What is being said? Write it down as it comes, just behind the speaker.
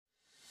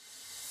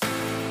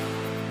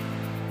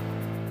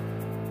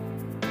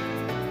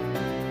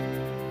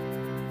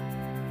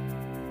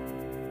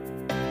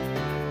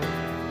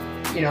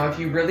if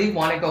you really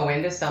want to go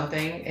into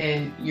something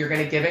and you're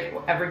going to give it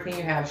everything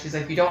you have, she's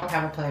like, you don't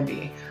have a plan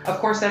B. Of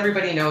course,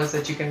 everybody knows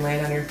that you can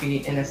land on your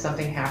feet, and if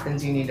something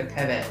happens, you need to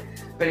pivot.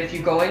 But if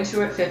you go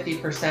into it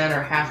 50%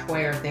 or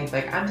halfway, or think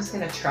like, I'm just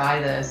going to try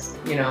this,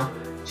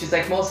 she's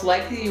like, most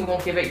likely you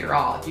won't give it your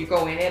all. If you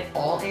go in it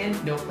all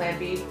in, no plan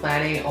B,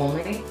 plan A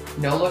only,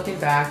 no looking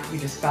back, you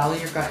just follow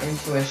your gut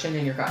intuition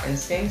and your gut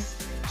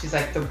instincts. She's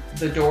like,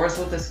 the doors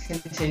will just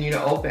continue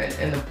to open,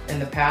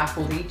 and the path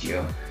will lead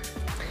you.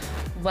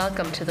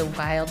 Welcome to the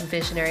Wild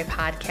Visionary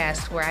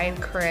Podcast, where I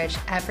encourage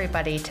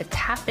everybody to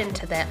tap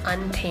into that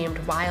untamed,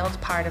 wild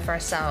part of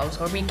ourselves,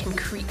 where we can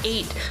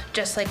create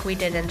just like we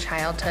did in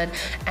childhood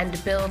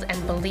and build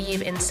and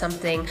believe in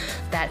something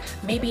that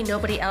maybe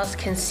nobody else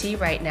can see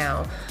right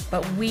now,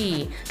 but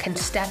we can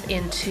step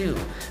into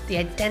the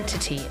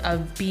identity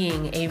of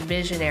being a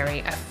visionary,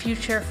 a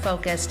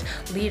future-focused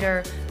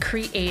leader,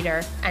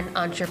 creator, and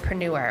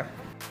entrepreneur.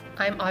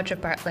 I'm Audra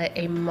Bartlett,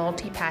 a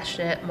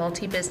multi-passionate,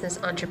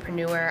 multi-business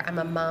entrepreneur. I'm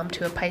a mom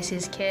to a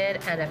Pisces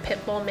kid and a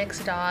pit bull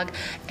mixed dog,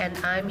 and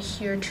I'm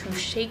here to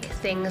shake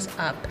things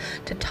up,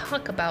 to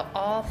talk about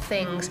all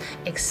things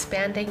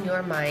expanding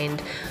your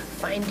mind,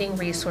 finding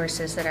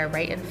resources that are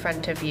right in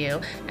front of you,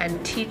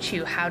 and teach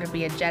you how to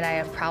be a Jedi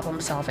of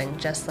problem solving,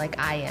 just like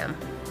I am.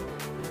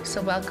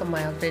 So welcome,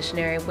 Wild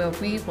Visionary, where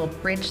we will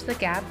bridge the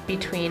gap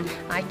between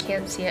I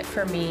can't see it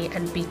for me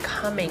and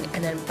becoming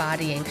and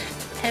embodying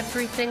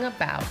everything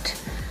about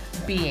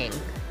being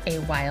a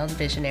wild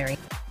visionary.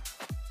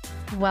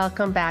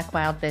 Welcome back,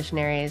 Wild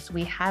Visionaries.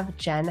 We have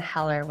Jen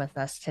Heller with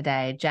us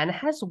today. Jen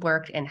has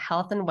worked in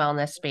health and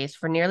wellness space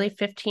for nearly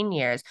 15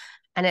 years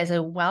and is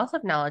a wealth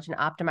of knowledge in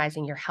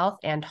optimizing your health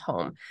and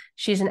home.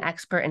 She's an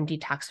expert in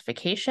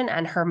detoxification,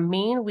 and her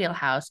main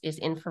wheelhouse is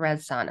infrared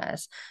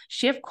saunas.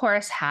 She, of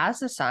course,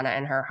 has a sauna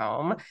in her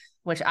home,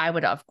 which I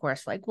would, of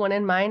course, like one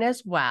in mine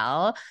as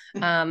well.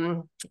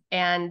 But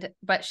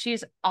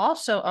she's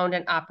also owned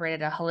and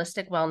operated a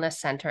holistic wellness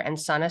center and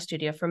sauna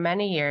studio for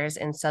many years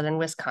in southern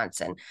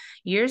Wisconsin.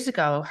 Years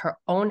ago, her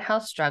own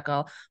health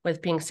struggle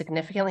with being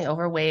significantly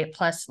overweight,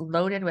 plus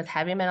loaded with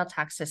heavy metal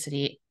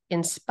toxicity,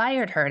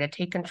 inspired her to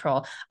take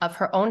control of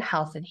her own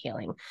health and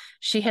healing.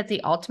 She hit the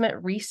ultimate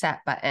reset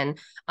button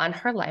on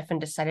her life and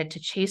decided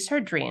to chase her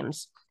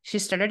dreams. She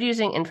started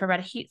using infrared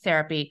heat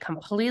therapy,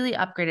 completely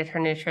upgraded her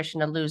nutrition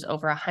to lose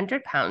over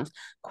 100 pounds,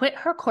 quit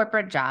her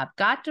corporate job,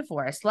 got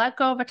divorced, let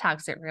go of a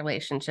toxic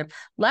relationship,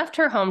 left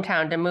her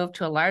hometown to move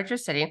to a larger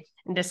city,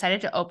 and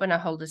decided to open a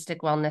holistic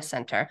wellness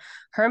center.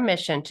 Her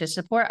mission to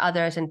support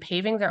others in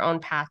paving their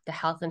own path to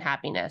health and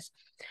happiness.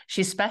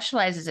 She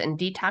specializes in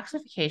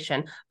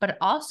detoxification, but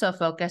also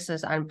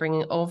focuses on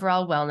bringing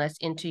overall wellness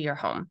into your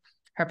home.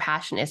 Her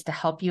passion is to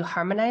help you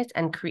harmonize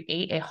and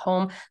create a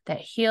home that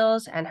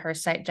heals, and her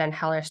site,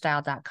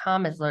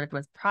 jenhellerstyle.com, is loaded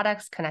with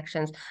products,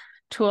 connections,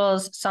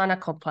 tools, sauna,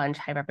 cold plunge,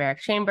 hyperbaric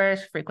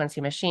chambers, frequency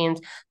machines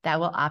that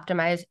will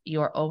optimize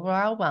your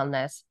overall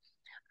wellness.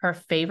 Her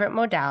favorite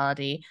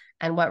modality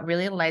and what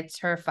really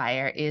lights her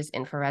fire is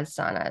infrared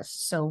saunas.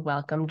 So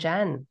welcome,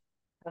 Jen.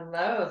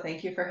 Hello,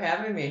 thank you for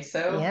having me.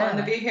 So fun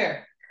to be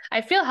here. I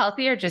feel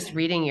healthier just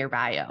reading your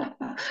bio.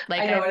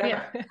 I know,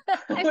 whenever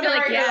I feel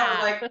like, I hear that,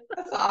 I'm like,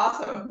 that's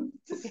awesome.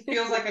 Just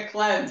feels like a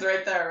cleanse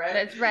right there, right?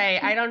 That's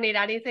right. I don't need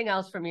anything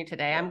else from you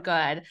today. I'm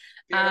good.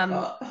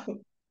 Beautiful.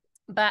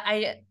 But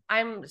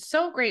I'm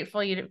so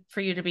grateful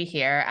for you to be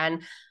here.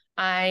 And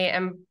I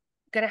am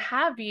going to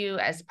have you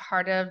as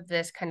part of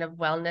this kind of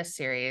wellness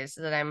series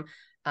that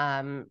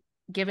I'm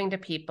giving to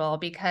people,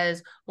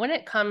 because when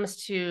it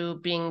comes to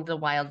being the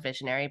wild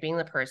visionary, being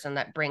the person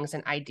that brings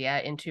an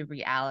idea into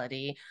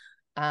reality,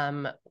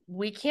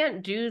 we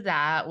can't do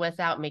that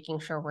without making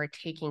sure we're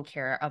taking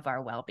care of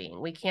our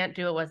well-being. We can't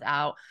do it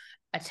without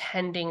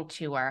attending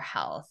to our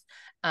health.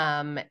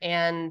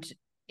 And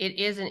it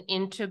is an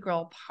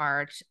integral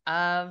part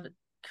of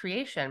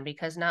creation,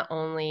 because not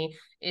only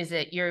is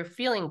it you're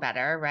feeling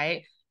better,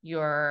 right?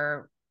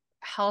 Your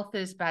health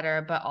is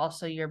better, but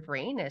also your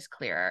brain is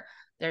clearer.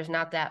 There's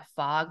not that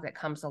fog that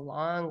comes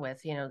along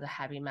with, the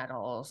heavy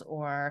metals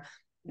or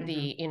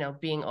the,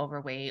 being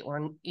overweight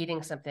or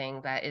eating something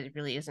that it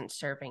really isn't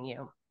serving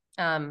you.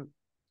 And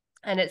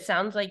it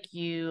sounds like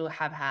you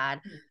have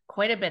had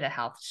quite a bit of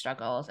health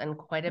struggles and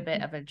quite a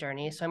bit of a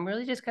journey. So I'm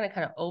really just going to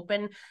kind of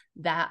open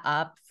that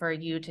up for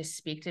you to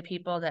speak to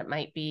people that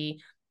might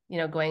be,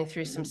 going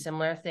through some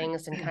similar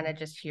things, and kind of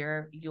just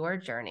hear your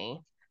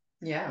journey.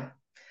 Yeah.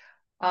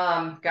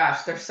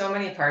 Gosh, there's so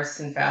many parts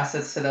and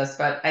facets to this,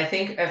 but I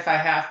think if I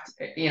have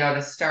to,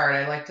 to start,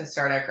 I like to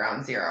start at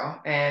ground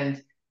zero.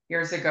 And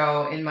years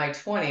ago in my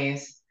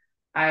 20s,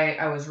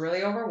 I was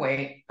really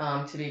overweight.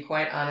 To be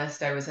quite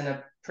honest, I was in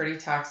a pretty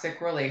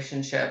toxic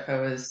relationship. I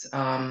was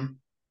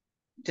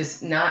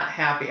just not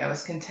happy. I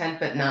was content,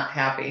 but not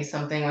happy.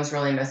 Something was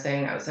really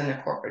missing. I was in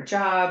a corporate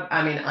job.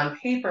 I mean, on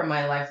paper,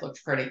 my life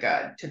looked pretty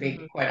good, to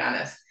be quite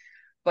honest,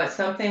 but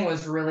something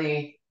was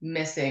really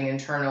missing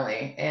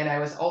internally. And I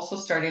was also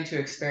starting to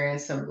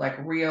experience some like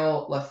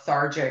real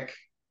lethargic,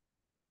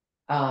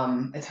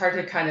 it's hard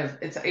to kind of,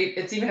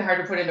 it's even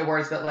hard to put into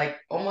words, but like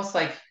almost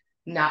like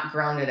not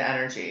grounded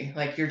energy.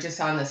 Like you're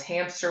just on this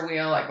hamster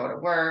wheel. I go to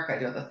work, I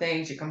do other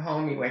things, you come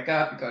home, you wake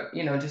up,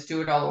 you go, just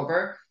do it all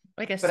over.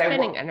 Like a But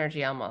spinning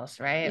energy almost,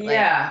 right? Like,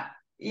 yeah,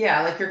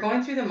 yeah, like you're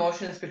going through the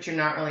motions, but you're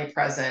not really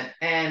present.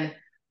 And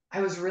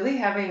I was really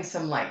having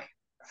some like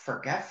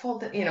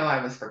forgetful,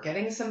 I was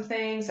forgetting some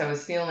things. I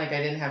was feeling like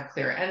I didn't have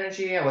clear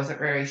energy. I wasn't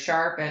very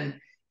sharp. And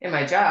in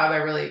my job,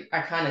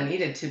 I kind of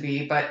needed to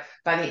be. But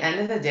by the end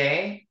of the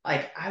day,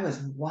 like I was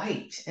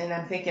white. And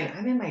I'm thinking,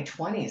 I'm in my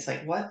 20s.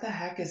 Like, what the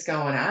heck is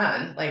going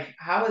on? Like,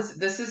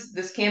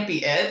 this can't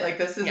be it. Like,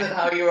 this yeah. isn't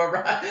how you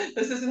arrive.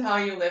 This isn't how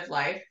you live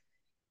life.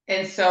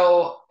 And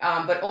so,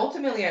 but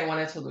ultimately I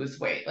wanted to lose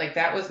weight. Like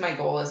that was my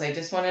goal is I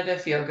just wanted to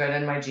feel good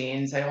in my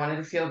jeans. I wanted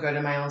to feel good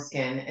in my own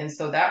skin. And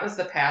so that was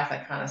the path I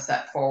kind of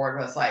set forward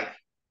was like,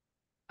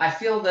 I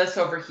feel this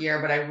over here,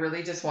 but I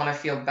really just want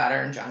to feel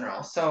better in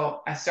general.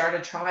 So I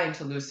started trying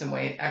to lose some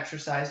weight,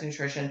 exercise,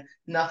 nutrition.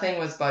 Nothing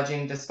was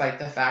budging despite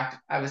the fact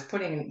I was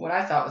putting in what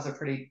I thought was a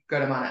pretty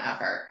good amount of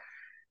effort.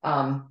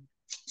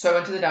 So I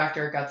went to the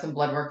doctor, got some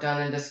blood work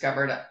done, and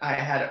discovered I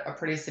had a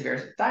pretty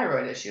severe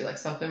thyroid issue. Like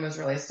something was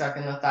really stuck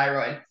in the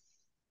thyroid.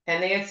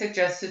 And they had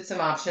suggested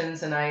some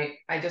options, and I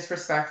just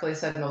respectfully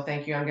said, no,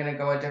 thank you. I'm going to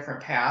go a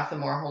different path, a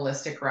more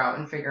holistic route,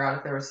 and figure out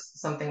if there was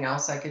something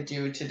else I could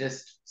do to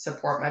just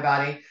support my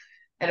body.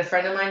 And a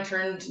friend of mine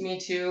turned me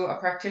to a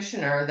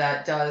practitioner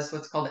that does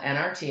what's called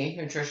NRT,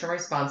 nutritional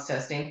response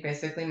testing,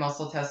 basically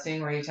muscle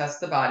testing, where you test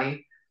the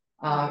body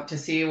to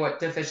see what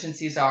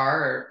deficiencies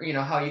are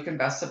or, how you can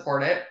best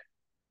support it.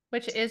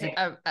 Which is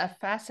a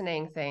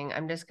fascinating thing.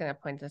 I'm just going to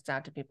point this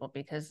out to people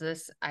because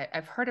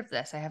I've heard of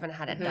this. I haven't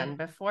had it Mm-hmm. done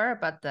before,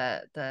 but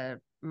the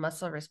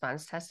muscle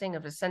response testing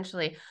of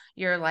essentially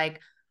you're like,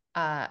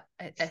 I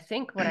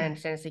think what I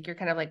understand is like you're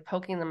kind of like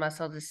poking the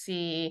muscle to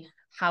see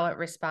how it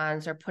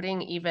responds or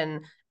putting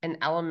even an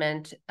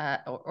element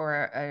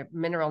or a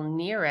mineral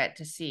near it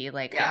to see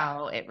like Yeah.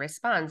 how it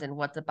responds and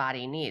what the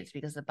body needs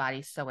because the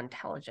body's so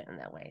intelligent in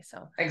that way.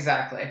 So,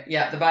 Exactly.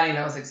 Yeah, the body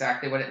knows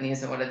exactly what it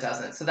needs and what it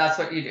doesn't. So that's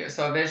what you do.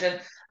 So a vision,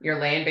 you're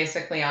laying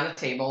basically on a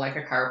table like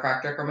a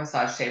chiropractic or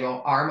massage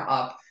table, arm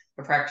up.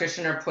 The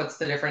practitioner puts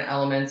the different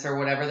elements or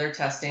whatever they're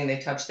testing, they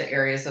touch the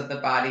areas of the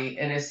body.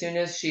 And as soon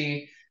as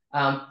she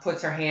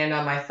puts her hand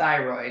on my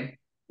thyroid,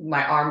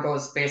 my arm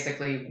goes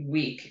basically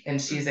weak and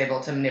she's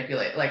able to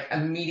manipulate like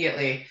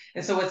immediately.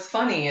 And so what's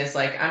funny is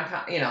like,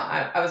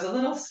 I was a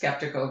little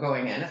skeptical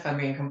going in, if I'm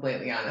being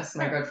completely honest.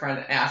 My sure. good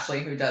friend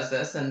Ashley, who does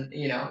this, and,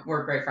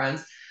 we're great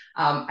friends.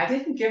 I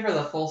didn't give her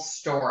the full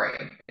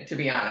story, to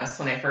be honest.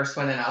 When I first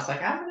went in, I was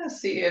like, I'm going to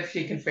see if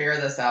she can figure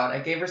this out. I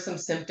gave her some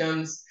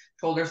symptoms,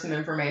 told her some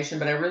information,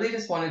 but I really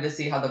just wanted to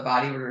see how the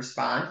body would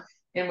respond.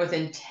 And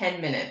within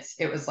 10 minutes,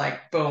 it was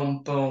like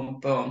boom, boom,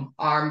 boom,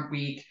 arm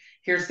weak.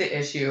 Here's the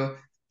issue.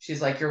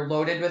 She's like, you're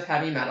loaded with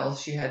heavy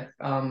metals. She had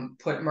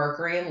put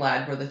mercury and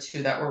lead were the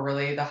two that were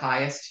really the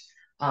highest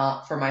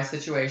for my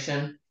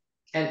situation.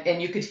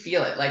 And you could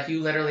feel it, like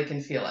you literally can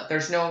feel it.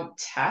 There's no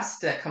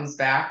test that comes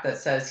back that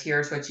says,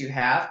 here's what you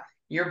have.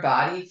 Your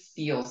body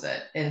feels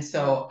it. And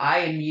so I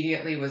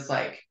immediately was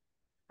like,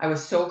 I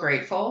was so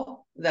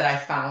grateful that I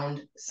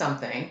found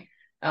something,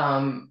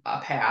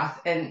 a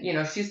path. And,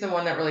 she's the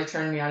one that really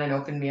turned me on and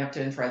opened me up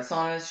to infrared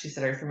saunas. She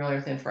said, are you familiar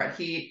with infrared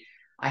heat?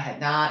 I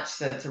had not. She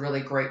said, it's a really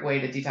great way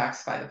to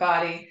detoxify the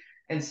body.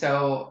 And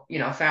so,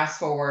 fast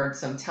forward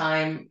some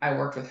time, I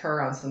worked with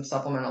her on some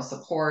supplemental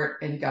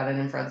support and got an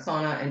infrared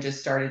sauna and just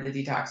started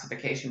the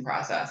detoxification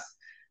process.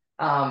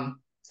 Um,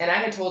 and I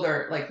had told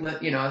her, like,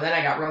 then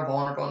I got real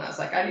vulnerable and I was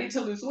like, I need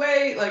to lose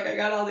weight. Like, I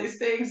got all these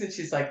things. And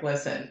she's like,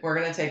 listen, we're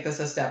going to take this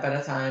a step at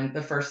a time.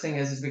 The first thing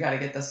is we got to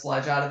get the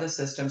sludge out of the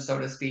system, so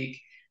to speak,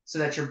 so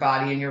that your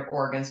body and your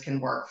organs can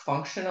work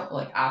functional,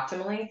 like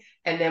optimally.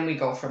 And then we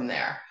go from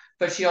there.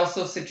 But she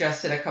also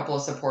suggested a couple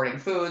of supporting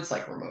foods,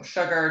 like remove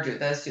sugar, do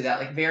this, do that,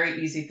 like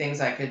very easy things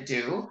I could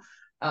do.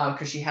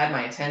 Because she had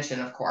my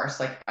attention, of course.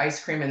 Like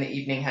ice cream in the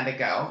evening had to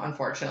go,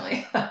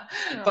 unfortunately. But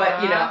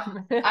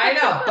Aw. I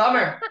know,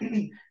 bummer.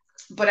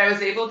 But I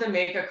was able to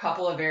make a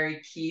couple of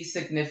very key,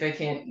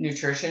 significant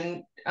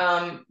nutrition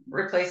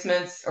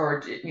replacements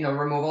or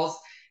removals.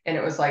 And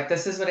it was like,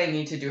 this is what I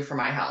need to do for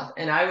my health.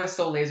 And I was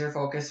so laser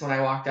focused when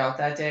I walked out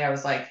that day. I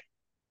was like,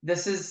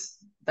 this is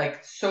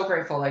like so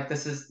grateful. Like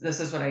this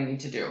is what I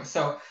need to do.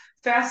 So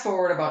fast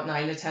forward about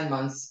 9 to 10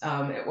 months.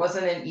 It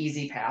wasn't an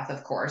easy path,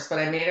 of course, but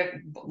I made a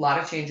lot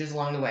of changes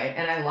along the way,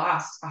 and I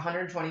lost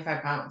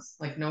 125 pounds.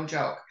 Like no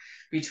joke,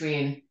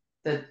 between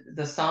the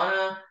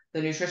sauna,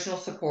 the nutritional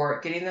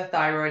support, getting the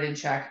thyroid in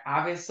check.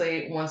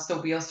 Obviously, once the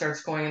wheel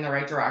starts going in the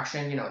right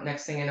direction,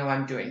 next thing I know,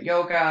 I'm doing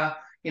yoga.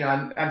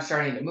 I'm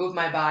starting to move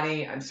my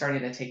body. I'm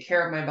starting to take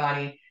care of my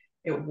body.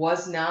 It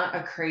was not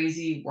a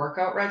crazy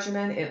workout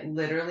regimen. It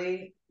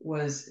literally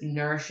was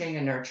nourishing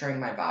and nurturing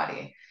my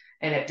body.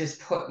 And it just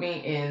put me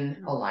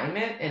in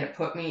alignment and it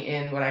put me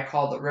in what I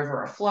call the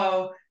river of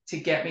flow to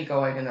get me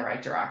going in the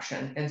right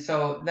direction. And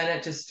so then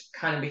it just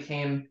kind of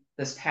became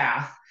this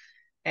path.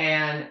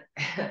 And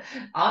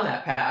on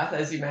that path,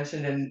 as you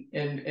mentioned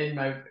in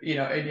my,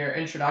 in your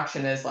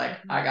introduction, is like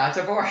Mm-hmm. I got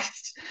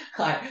divorced.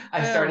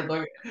 I started Boom.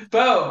 looking,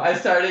 boom, I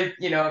started,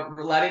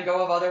 letting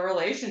go of other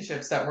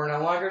relationships that were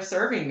no longer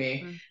serving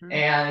me. Mm-hmm.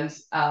 And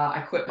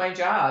I quit my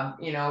job,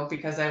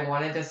 because I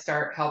wanted to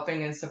start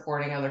helping and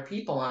supporting other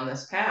people on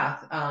this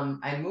path.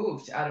 I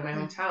moved out of my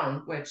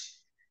hometown, which,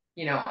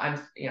 I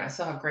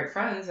still have great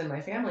friends and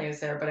my family is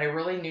there, but I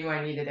really knew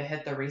I needed to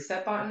hit the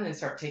reset button and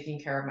start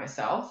taking care of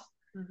myself.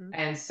 Mm-hmm.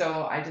 And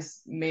so I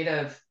just made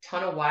a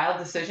ton of wild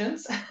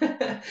decisions.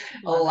 A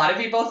Love lot it. of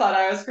people thought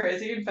I was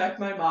crazy. In fact,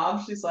 my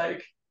mom, she's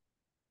like,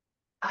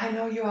 I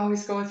know you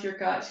always go with your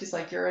gut. She's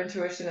like, your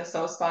intuition is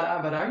so spot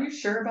on, but are you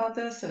sure about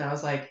this? And I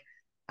was like,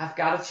 I've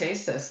got to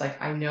chase this.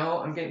 Like, I know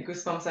I'm getting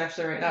goosebumps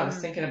actually right now. I was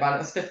Mm, thinking about it. It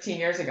was 15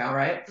 years ago,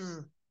 right?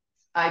 mm,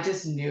 I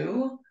just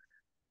knew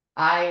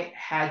I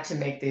had to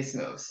make these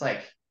moves.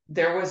 Like,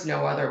 there was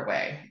no other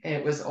way.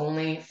 It was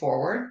only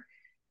forward.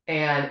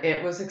 And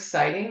it was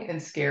exciting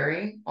and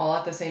scary all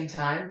at the same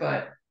time,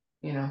 but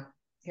you know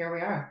here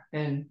we are,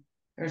 and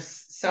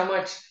there's so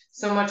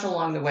much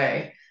along the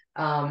way.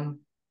 um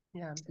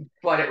yeah.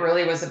 but it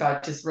really was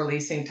about just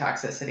releasing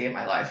toxicity in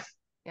my life.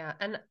 Yeah.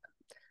 And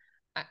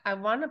I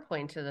want to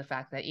point to the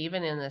fact that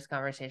even in this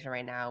conversation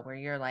right now, where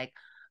you're like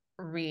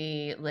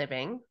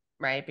reliving,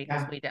 right?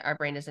 Because Yeah, our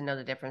brain doesn't know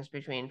the difference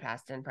between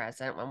past and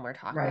present when we're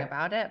talking right.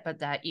 about it, but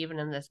that even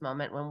in this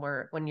moment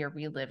when you're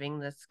reliving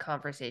this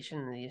conversation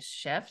and these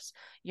shifts,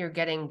 you're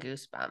getting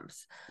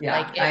goosebumps.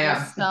 Like Yeah, I it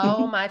was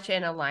so am. much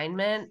in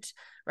alignment,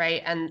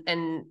 right?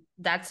 And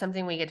that's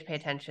something we get to pay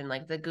attention,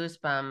 like the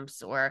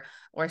goosebumps,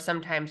 or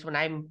sometimes when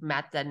I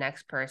met the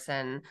next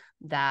person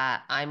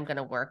that I'm going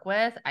to work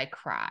with, I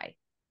cry.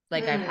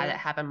 Like I've had it Mm,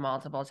 happen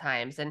multiple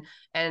times.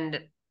 And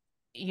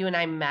you and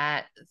I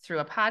met through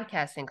a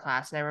podcasting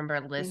class, and I remember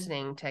mm.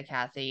 listening to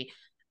Kathy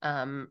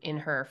in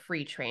her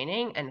free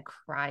training and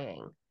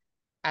crying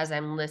as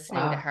I'm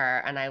listening to Wow.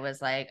 her. And I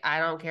was like, I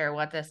don't care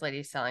what this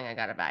lady's selling, I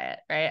gotta buy it.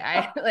 Right.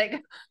 I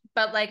like,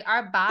 but like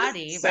our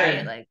body, right?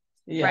 Same. Like,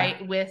 Yeah.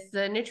 right, with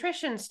the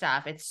nutrition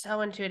stuff, it's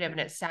so intuitive, and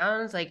it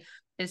sounds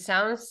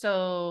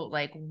so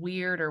like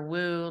weird or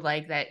woo,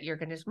 like that you're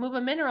gonna just move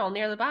a mineral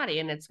near the body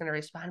and it's gonna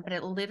respond, but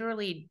it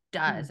literally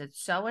Mm. does.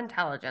 It's so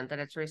intelligent that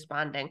it's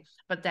responding,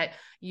 but that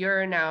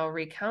you're now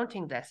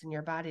recounting this and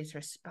your body's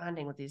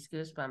responding with these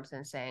goosebumps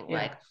and saying, Yeah.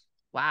 like,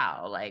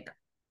 wow, like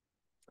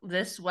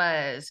this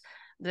was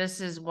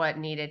this is what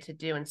needed to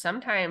do. And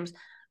sometimes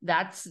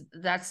that's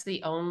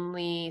the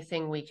only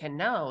thing we can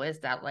know, is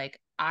that like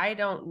I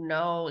don't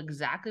know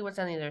exactly what's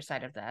on the other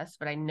side of this,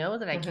 but I know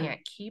that I Hmm.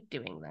 can't keep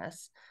doing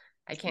this.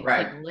 I can't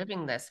keep Right.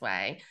 living this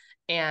way.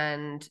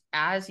 And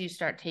as you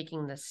start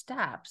taking the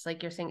steps,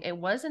 like you're saying, it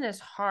wasn't as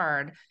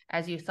hard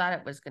as you thought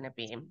it was going to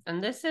be.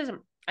 And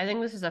I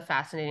think this is a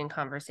fascinating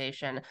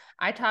conversation.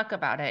 I talk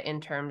about it in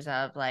terms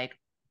of like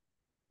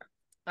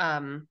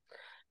um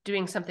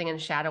doing something in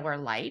shadow or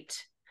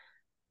light.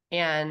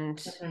 And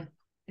Hmm.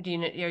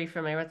 are you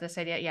familiar with this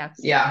idea? Yeah.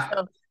 Yeah.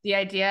 So the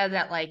idea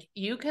that like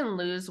you can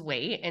lose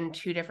weight in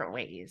two different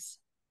ways.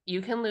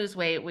 You can lose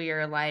weight where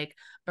you're like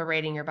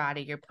berating your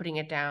body, you're putting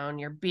it down,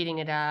 you're beating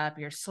it up,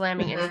 you're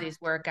slamming into Hmm. these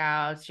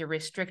workouts, you're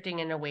restricting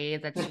in a way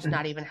that's just Hmm.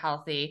 not even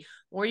healthy.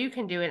 Or you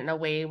can do it in a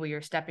way where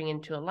you're stepping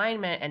into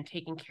alignment and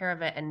taking care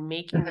of it and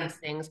making these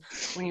things,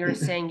 when you're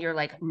saying you're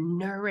like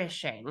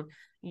nourishing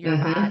your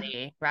Hmm.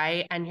 body,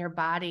 right? And your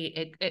body,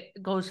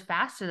 it goes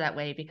faster that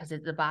way because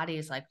the body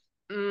is like,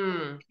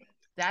 mm,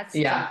 that's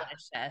Yeah.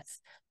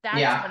 delicious.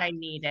 That's what Yeah. I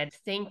needed.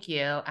 Thank you.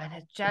 And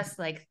it just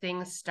like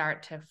things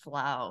start to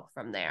flow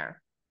from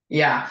there.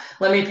 Yeah,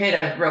 let me paint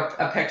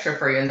a picture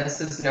for you, and this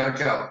is no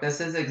joke.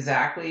 This is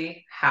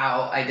exactly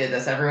how I did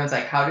this. Everyone's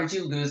like, "How did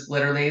you lose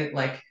literally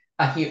like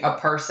a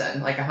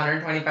person? Like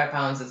 125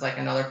 pounds is like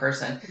another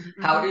person.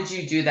 How Mm-hmm. did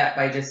you do that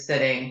by just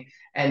sitting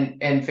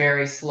and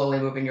very slowly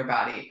moving your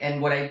body?"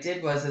 And what I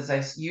did was, is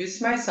I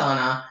used my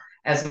sauna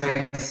as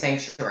my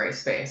sanctuary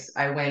space.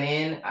 I went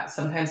in.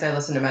 Sometimes I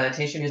listened to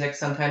meditation music.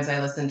 Sometimes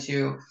I listened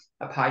to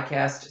a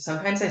podcast.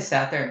 Sometimes I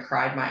sat there and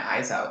cried my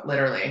eyes out,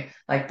 literally.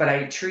 Like, but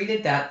I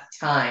treated that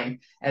time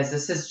as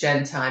this is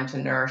Jen time to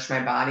nourish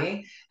my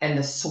body. And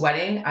the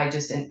sweating,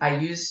 I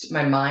used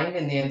my mind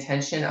in the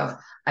intention of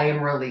I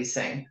am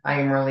releasing,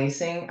 I am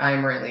releasing, I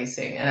am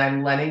releasing, and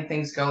I'm letting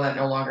things go that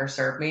no longer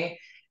serve me.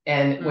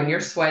 And when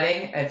you're Mm,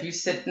 sweating, if you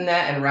sit in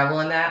that and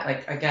revel in that,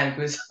 like again,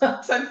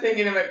 goosebumps, I'm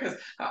thinking of it because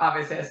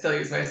obviously I still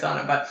use my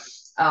sauna, but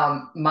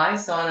my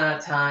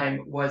sauna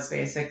time was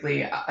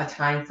basically a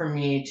time for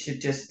me to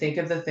just think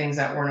of the things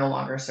that were no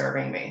longer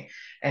serving me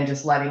and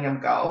just letting them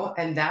go.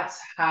 And that's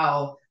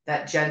how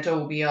that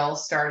gentle wheel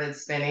started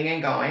spinning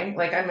and going.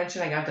 Like I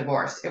mentioned, I got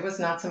divorced. It was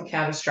not some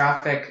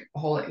catastrophic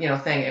whole,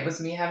 thing. It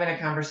was me having a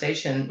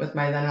conversation with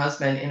my then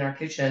husband in our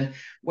kitchen,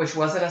 which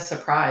wasn't a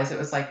surprise. It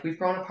was like, we've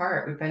grown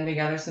apart. We've been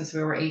together since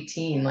we were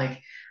 18. Like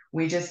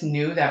we just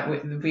knew that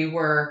we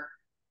were,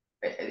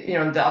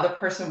 the other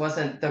person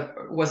wasn't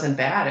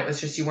bad. It was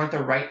just you weren't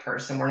the right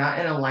person. We're not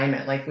in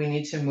alignment. Like we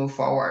need to move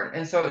forward.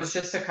 And so it was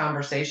just a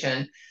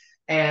conversation.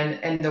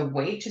 and the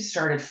weight just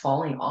started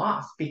falling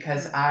off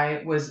because Mm-hmm.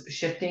 I was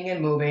shifting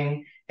and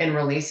moving and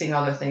releasing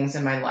other things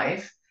in my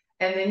life.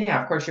 And then,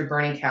 yeah, of course, you're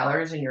burning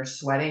calories and you're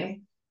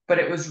sweating, but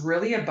it was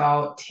really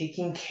about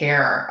taking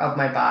care of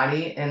my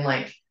body and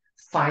like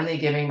finally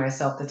giving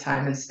myself the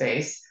time and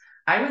space.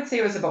 I would say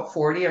it was about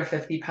 40 or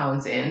 50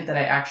 pounds in that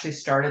I actually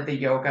started the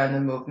yoga and the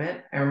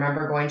movement. I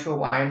remember going to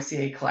a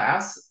YMCA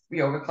class,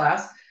 yoga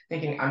class,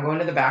 thinking I'm going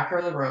to the back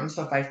of the room.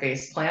 So if I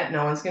face plant,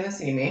 no one's going to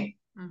see me.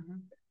 Mm-hmm.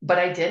 But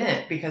I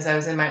didn't because I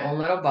was in my own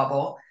little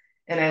bubble.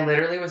 And I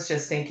literally was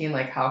just thinking,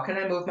 like, how can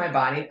I move my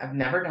body? I've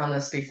never done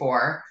this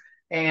before.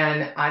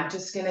 And I'm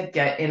just going to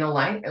get in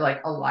align, like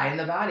align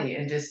the body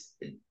and just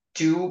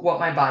do what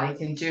my body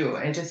can do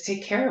and just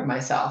take care of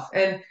myself.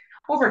 And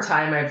over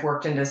time, I've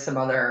worked into some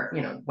other,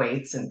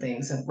 weights and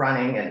things and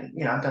running and,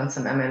 I've done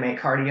some MMA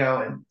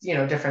cardio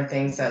and, different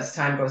things Mm-hmm. as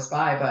time goes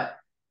by. But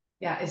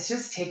yeah, it's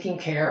just taking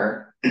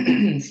care,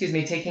 excuse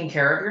me, taking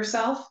care of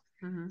yourself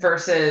Mm-hmm.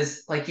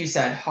 versus, like you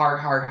said,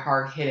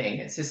 hard hitting.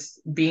 It's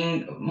just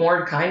being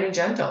more kind and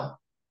gentle.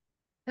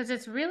 Because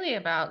it's really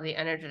about the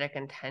energetic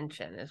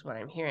intention, is what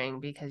I'm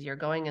hearing, because you're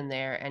going in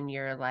there and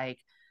you're like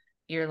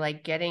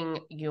getting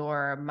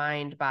your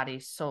mind, body,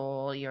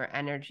 soul, your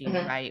energy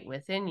Hmm. right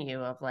within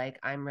you of like,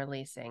 I'm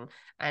releasing.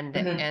 Hmm.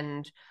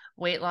 And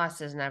weight loss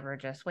is never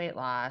just weight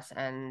loss,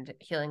 and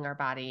healing our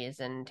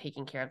bodies and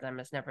taking care of them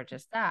is never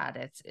just that.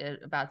 It's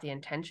about the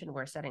intention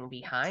we're setting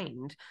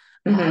behind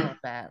all Hmm. of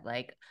it.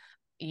 Like,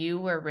 you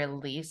were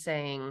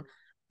releasing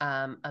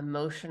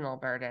emotional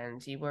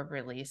burdens, you were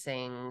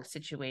releasing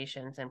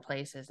situations and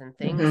places and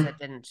things Hmm. that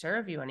didn't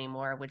serve you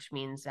anymore, which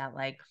means that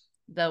like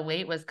the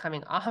weight was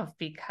coming off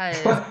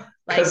because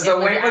like Because it the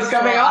was weight was actual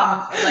coming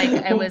off. like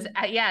it was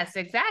It yes,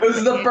 was exactly, the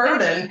exactly.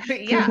 burden.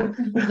 Yeah,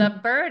 the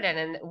burden.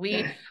 And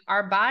we,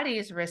 our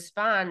bodies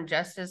respond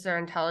just as they're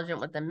intelligent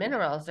with the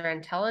minerals, they're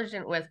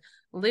intelligent with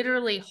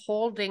literally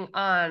holding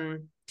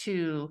on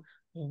to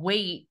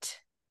weight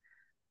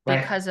Right.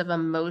 because of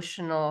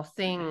emotional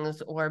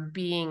things or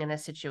being in a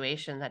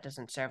situation that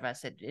doesn't serve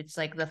us. It's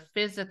like the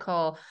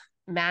physical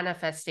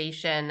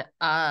manifestation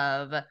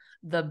of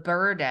the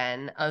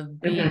burden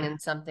of being Hmm. in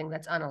something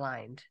that's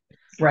unaligned.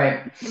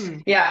 Right.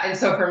 Mm. Yeah. And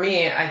so for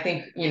me, I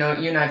think, you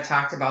and I've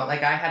talked about,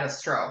 like, I had a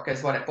stroke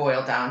is what it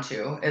boiled down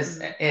to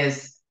Mm-hmm.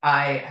 is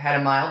I had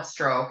a mild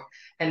stroke.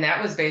 And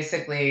that was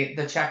basically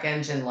the check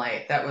engine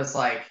light that was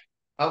like,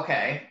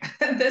 okay,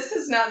 this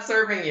is not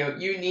serving you.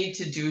 You need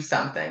to do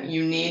something.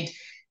 You need,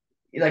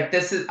 like,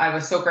 this is, I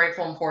was so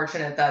grateful and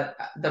fortunate that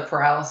the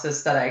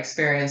paralysis that I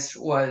experienced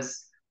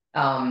was,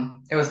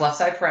 it was left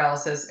side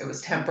paralysis. It was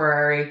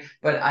temporary,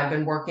 but I've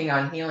been working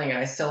on healing and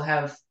I still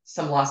have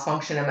some loss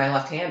function in my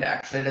left hand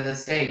actually to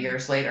this day, Mm-hmm.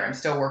 years later. I'm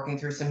still working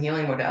through some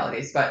healing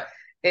modalities, but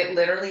it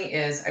literally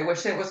is, I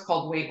wish it was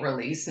called weight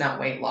release, not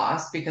weight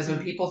loss, because when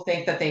Mm-hmm. people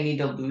think that they need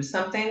to lose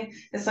something,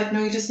 it's like,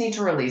 no, you just need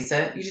to release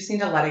it. You just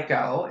need to let it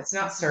go. It's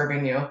not Mm-hmm.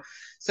 serving you.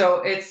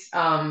 So it's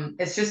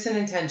just an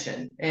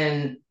intention.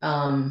 And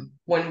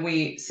when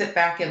we sit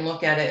back and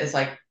look at it, is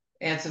like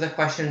answer the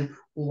question,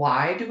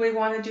 why do we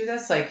want to do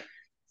this? Like,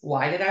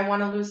 why did I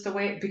want to lose the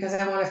weight? Because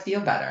I want to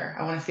feel better.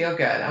 I want to feel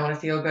good. I want to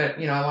feel good.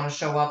 I want to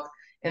show up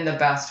in the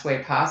best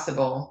way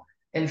possible.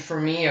 And for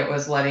me, it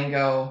was letting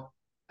go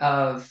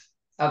of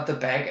the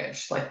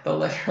baggage, like the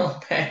literal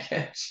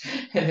baggage.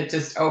 And it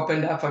just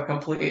opened up a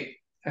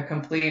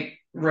complete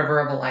river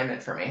of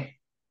alignment for me.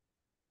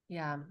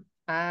 Yeah,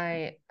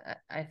 I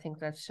think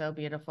that's so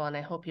beautiful, and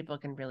I hope people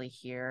can really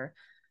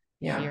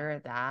Yeah.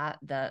 hear that,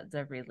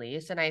 the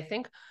release. And I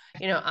think,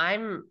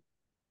 I'm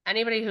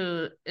anybody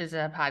who is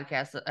a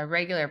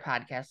regular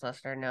podcast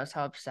listener knows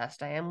how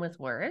obsessed I am with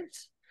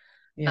words.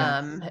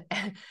 Yes. Um,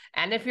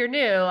 and if you're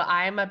new,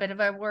 I'm a bit of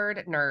a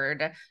word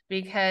nerd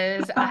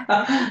because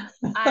I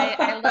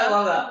I love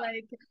love to that.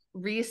 like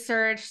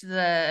research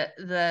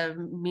the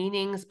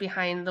meanings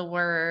behind the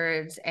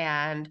words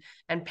and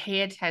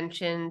pay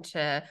attention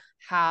to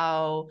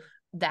how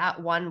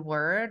that one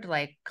word,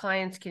 like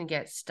clients can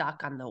get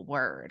stuck on the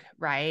word,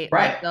 right? Like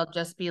Right. they'll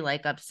just be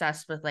like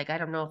obsessed with like, I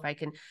don't know if I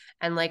can,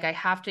 and like we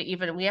have to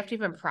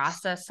even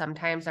process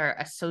sometimes our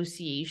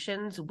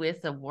associations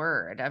with a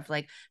word of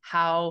like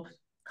how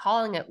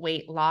calling it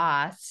weight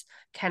loss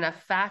can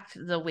affect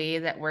the way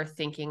that we're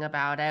thinking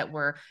about it,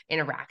 we're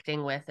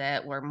interacting with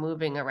it, we're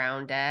moving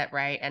around it,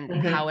 right?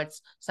 And how Hmm.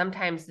 it's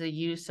sometimes the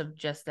use of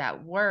just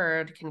that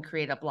word can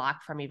create a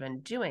block from even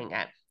doing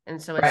it.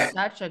 And so it's Right.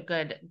 such a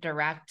good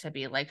direct to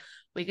be like,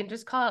 we can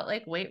just call it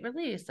like weight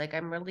release. Like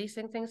I'm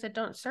releasing things that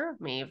don't serve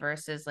me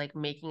versus like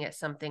making it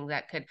something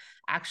that could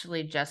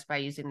actually just by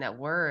using that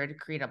word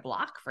create a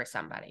block for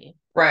somebody.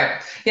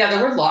 Right. Yeah,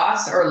 the word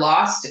lost or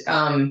lost,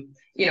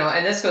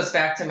 and this goes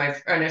back to my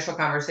initial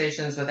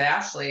conversations with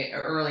Ashley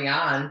early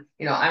on.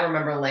 I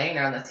remember laying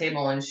there on the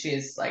table and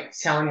she's like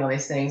telling me all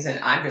these things and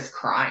I'm just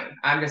crying.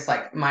 I'm just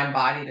like, my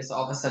body just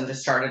all of a sudden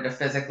just started to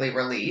physically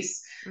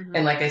release. Mm-hmm.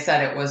 And like I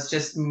said, it was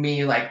just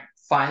me like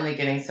finally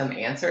getting some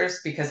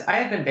answers because I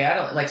had been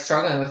battling, like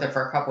struggling with it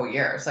for a couple of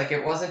years. Like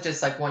it wasn't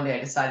just like one day I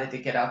decided to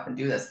get up and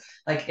do this.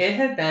 Like it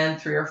had been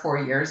 3 or 4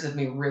 years of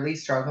me really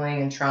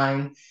struggling and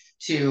trying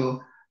to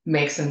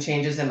make some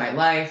changes in my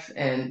life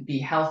and be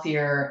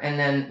healthier. And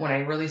then when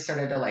I really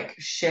started to like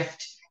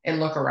shift and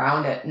look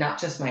around at not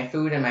just my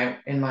food and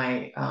my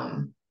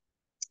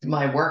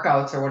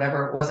workouts or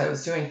whatever it was I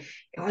was doing,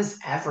 it was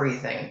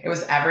everything. It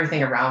was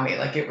everything around me.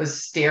 Like it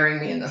was staring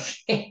me in the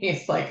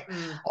face, like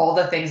Mm. all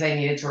the things I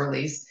needed to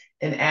release.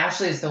 And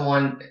Ashley is the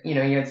one, you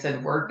had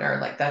said word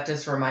nerd, like that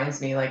just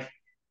reminds me, like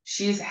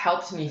she's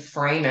helped me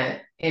frame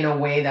it in a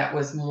way that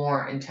was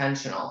more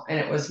intentional and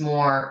it was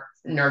more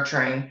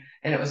nurturing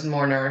and it was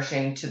more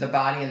nourishing to the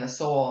body and the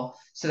soul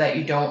so that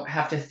you don't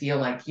have to feel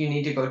like you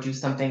need to go do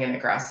something in an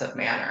aggressive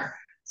manner.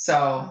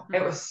 So it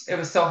Hmm. was it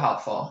was so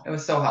helpful. It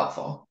was so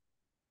helpful.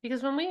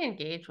 Because when we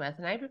engage with,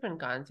 and I've even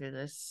gone through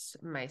this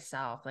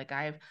myself, like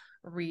I've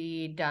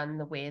redone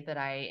the way that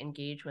I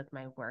engage with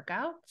my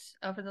workouts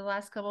over the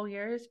last couple of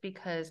years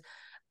because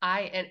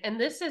and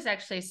this is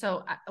actually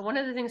so one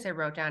of the things I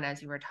wrote down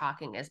as you were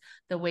talking is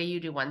the way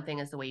you do one thing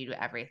is the way you do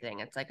everything.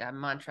 It's like a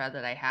mantra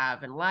that I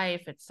have in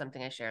life. It's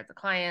something I share with the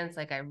clients.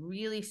 Like I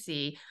really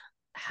see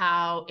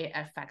how it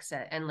affects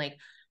it. And like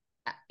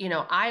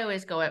I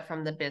always go it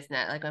from the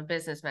business, like a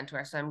business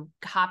mentor. So I'm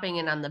hopping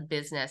in on the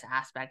business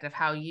aspect of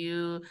how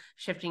you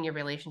shifting your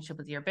relationship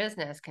with your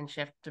business can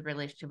shift the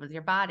relationship with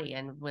your body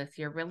and with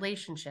your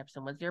relationships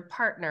and with your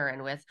partner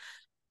and with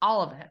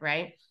all of it.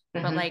 Right.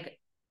 But Hmm. like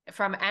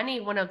from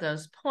any one of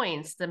those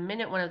points, the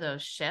minute one of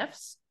those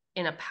shifts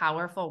in a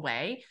powerful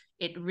way,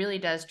 it really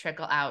does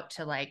trickle out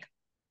to like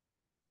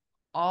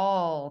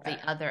all the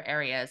other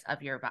areas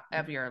of your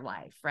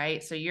life,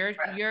 right? So you're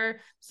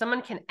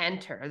someone can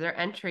enter, their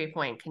entry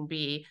point can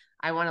be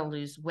I want to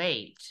lose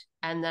weight,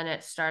 and then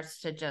it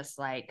starts to just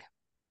like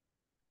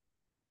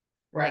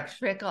Right.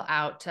 trickle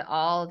out to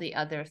all the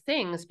other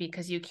things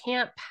because you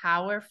can't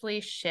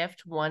powerfully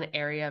shift one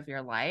area of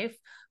your life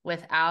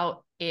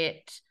without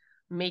it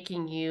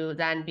making you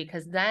then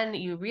because then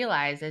you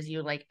realize as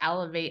you like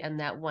elevate in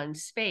that one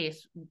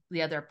space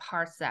the other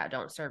parts that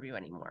don't serve you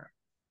anymore.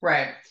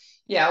 Right.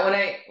 Yeah,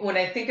 when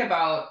I think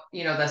about,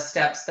 the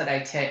steps that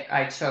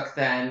I took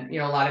then,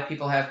 a lot of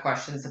people have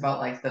questions about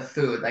like the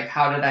food, like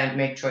how did I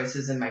make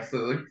choices in my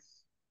food?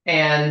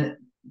 And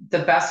the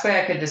best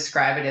way I could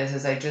describe it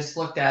is I just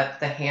looked at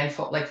the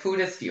handful, like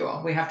food is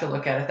fuel. We have to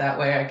look at it that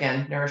way.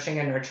 Again, nourishing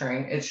and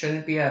nurturing. It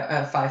shouldn't be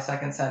a 5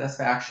 second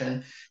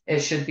satisfaction.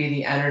 It should be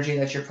the energy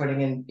that you're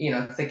putting in,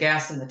 the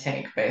gas in the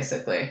tank,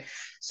 basically.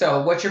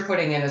 So what you're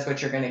putting in is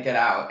what you're going to get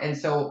out. And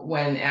so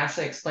when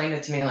Ashley explained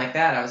it to me like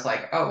that, I was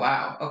like, oh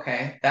wow,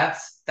 okay,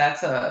 that's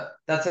a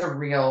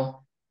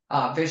real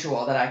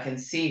visual that I can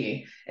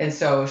see. And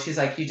so she's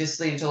like, you just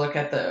need to look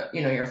at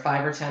your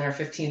 5 or 10 or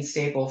 15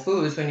 staple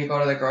foods when you go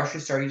to the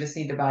grocery store. You just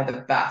need to buy the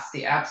best,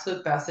 the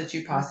absolute best that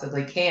you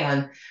possibly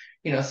can.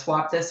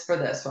 Swap this for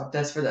this, swap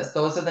this for this.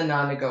 Those are the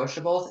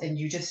non-negotiables, and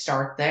you just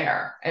start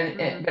there.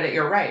 Mm-hmm. But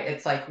you're right.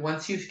 It's like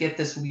once you get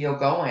this wheel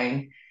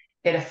going,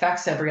 it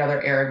affects every other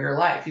area of your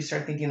life. You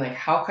start thinking like,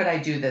 how could I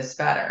do this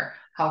better?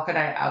 How could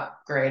I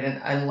upgrade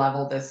and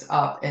level this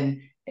up?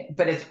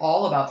 But it's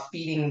all about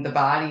feeding the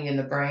body and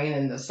the brain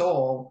and the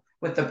soul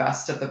with the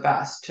best of the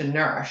best to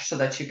nourish so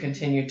that you Mm-hmm.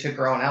 continue to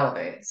grow and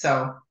elevate.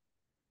 So,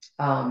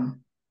 um,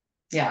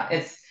 yeah,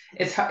 it's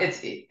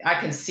I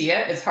can see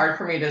it. It's hard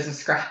for me to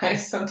describe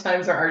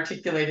sometimes or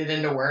articulate it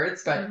into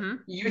words, but Mm-hmm.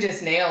 you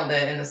just nailed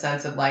it in the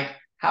sense of like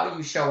how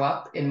you show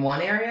up in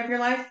one area of your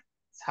life.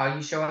 It's how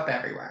you show up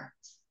everywhere.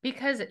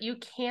 Because you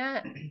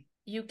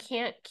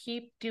can't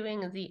keep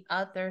doing the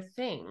other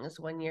things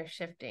when you're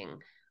shifting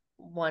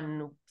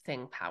one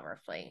thing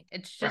powerfully.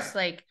 It's Right. just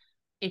like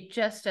it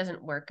just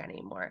doesn't work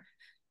anymore.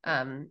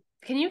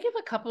 Can you give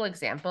a couple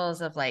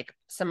examples of like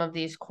some of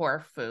these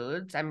core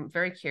foods? I'm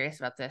very curious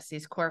about this.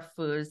 These core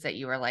foods that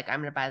you were like, I'm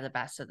going to buy the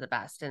best of the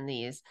best in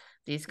these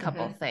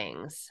couple Mhm.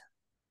 things.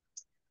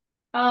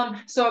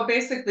 So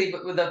basically,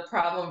 the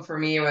problem for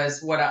me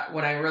was when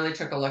I really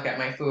took a look at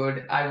my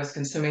food, I was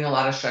consuming a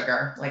lot of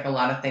sugar, like a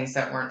lot of things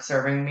that weren't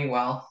serving me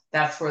well.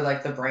 That's where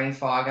like the brain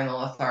fog and the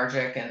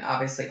lethargic and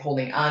obviously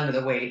holding on to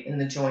the weight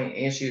and the joint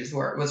issues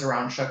where it was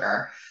around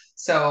sugar.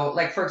 So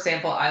like, for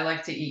example, I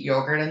like to eat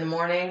yogurt in the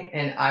morning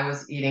and I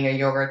was eating a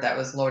yogurt that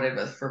was loaded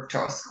with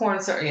fructose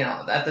corn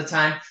syrup, at the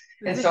time.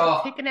 And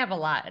so They can have a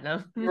lot in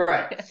them.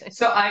 right.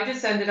 So I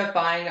just ended up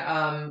buying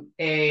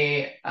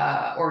a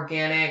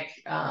organic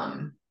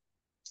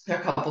there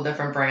are a couple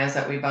different brands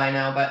that we buy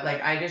now, but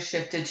like I just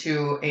shifted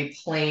to a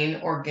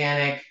plain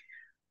organic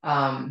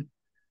um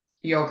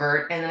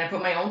yogurt and then I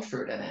put my own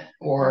fruit in it.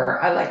 Hmm.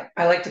 Or I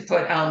like to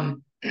put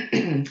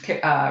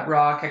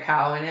raw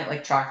cacao in it,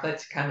 like chocolate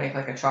to kind of make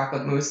like a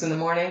chocolate mousse in the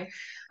morning.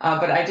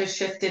 But I just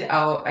shifted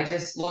out, I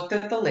just looked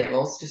at the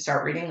labels to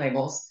start reading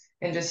labels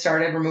and just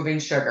started removing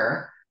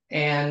sugar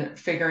and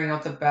figuring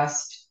out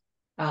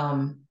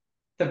um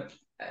the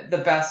the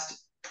best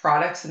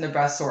products and the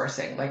best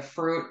sourcing, like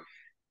fruit.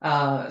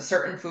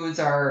 Certain foods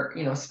are,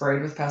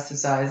 sprayed with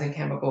pesticides and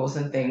chemicals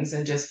and things,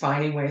 and just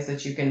finding ways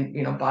that you can,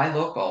 buy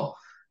local.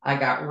 I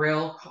got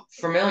real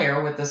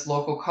familiar with this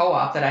local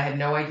co-op that I had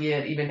no idea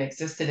it even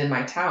existed in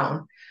my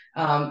town.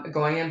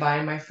 Going and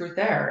buying my fruit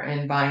there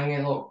and buying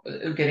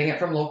it, getting it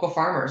from local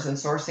farmers and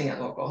sourcing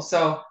it local.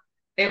 So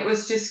it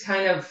was just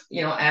kind of,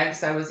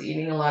 eggs. I was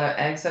eating a lot of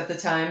eggs at the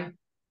time.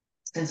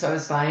 And so I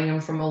was buying them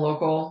from a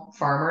local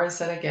farmer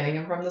instead of getting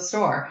them from the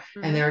store.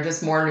 And Mm-hmm. they're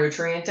just more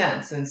nutrient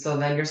dense. And so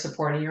then you're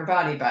supporting your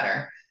body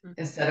better. Mm-hmm.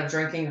 Instead of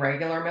drinking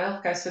regular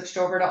milk, I switched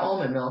over to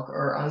almond milk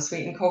or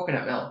unsweetened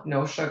coconut milk,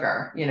 no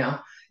sugar.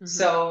 Mm-hmm.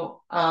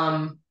 So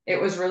it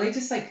was really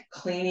just like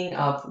cleaning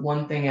up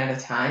one thing at a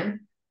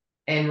time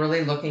and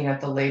really looking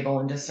at the label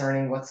and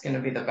discerning what's going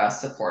to be the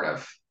best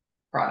supportive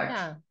product.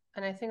 Yeah.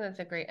 And I think that's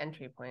a great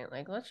entry point.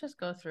 Like, let's just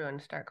go through and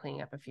start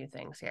cleaning up a few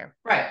things here.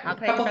 Right. How A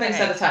can I get couple better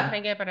things at a eggs? How can time. I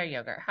get better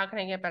yogurt? How can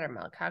I get better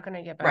milk? How can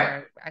I get Right.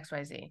 better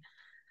XYZ?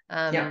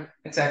 Yeah,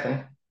 exactly.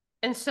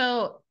 And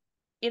so,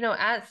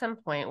 at some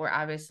point where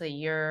obviously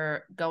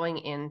you're going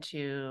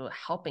into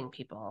helping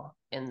people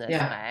in this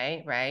Yeah.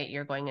 way, right?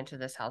 You're going into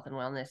this health and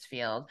wellness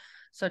field.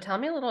 So tell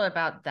me a little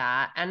about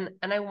that. And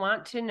I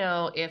want to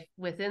know if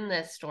within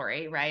this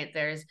story, right,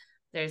 there's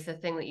the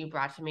thing that you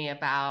brought to me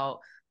about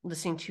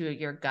listening to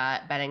your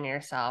gut, betting on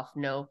yourself,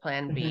 no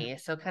plan Mhm. B.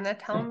 So kind of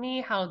tell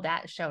me how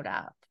that showed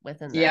up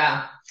within this.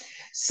 Yeah.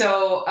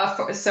 So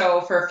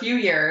for a few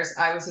years,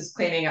 I was just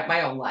cleaning up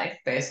my own life,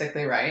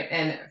 basically, right?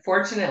 And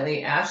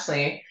fortunately,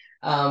 Ashley,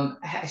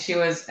 she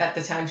was at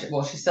the time,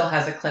 well, she still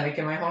has a clinic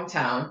in my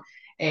hometown,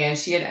 and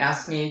she had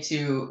asked me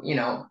to,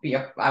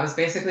 I was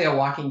basically a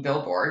walking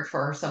billboard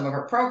for some of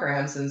her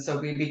programs, and so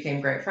we became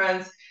great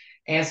friends.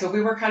 And so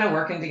we were kind of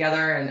working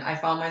together, and I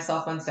found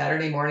myself on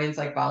Saturday mornings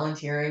like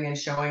volunteering and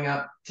showing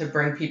up to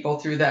bring people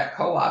through that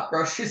co-op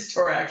grocery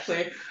store,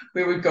 actually.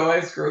 We would go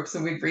as groups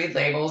and we'd read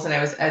labels, and I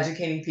was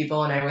educating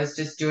people, and I was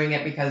just doing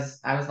it because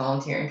I was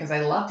volunteering because I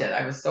loved it.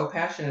 I was so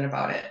passionate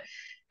about it.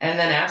 And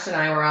then Ash and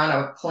I were on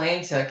a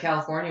plane to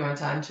California one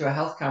time to a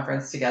health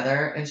conference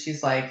together, and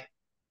she's like,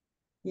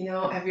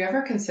 have you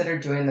ever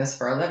considered doing this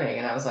for a living?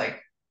 And I was like,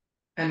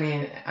 I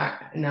mean,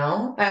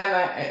 no,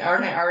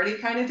 aren't I already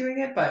kind of doing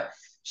it? But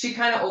she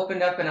kind of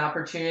opened up an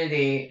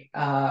opportunity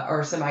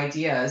or some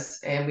ideas,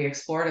 and we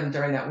explored them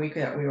during that week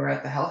that we were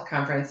at the health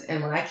conference.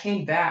 And when I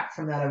came back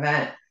from that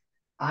event,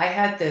 I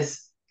had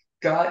this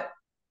gut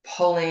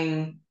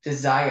pulling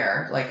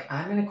desire, like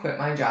I'm going to quit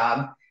my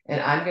job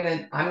and I'm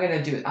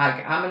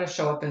going to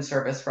show up in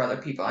service for other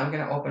people. I'm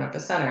going to open up a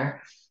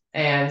center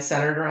and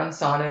centered around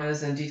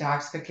saunas and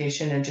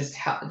detoxification and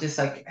just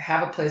like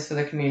have a place for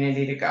the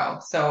community to go.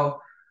 So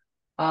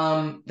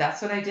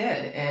that's what I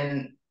did.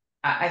 And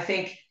I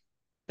think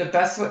the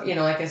best way,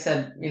 like I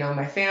said,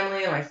 my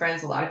family and my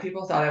friends, a lot of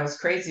people thought I was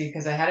crazy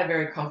because I had a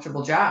very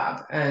comfortable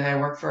job and I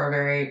worked for a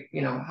very,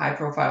 high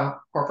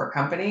profile corporate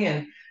company,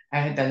 and I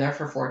had been there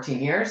for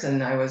 14 years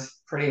and I was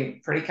pretty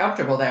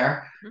comfortable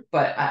there. Mhm.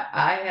 But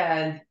I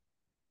had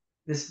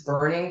this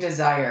burning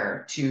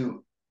desire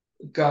to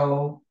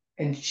go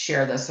and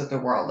share this with the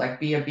world,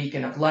 like be a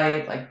beacon of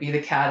light, like be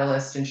the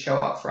catalyst and show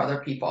up for other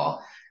people.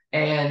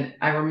 And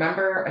I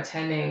remember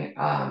attending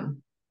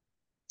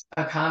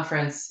a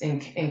conference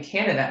in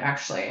Canada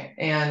actually,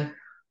 and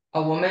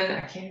a woman,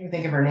 I can't even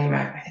think of her name.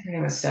 I think her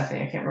name was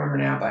Stephanie. I can't remember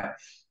now, but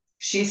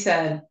she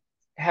said,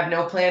 have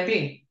no plan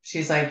B.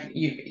 She's like,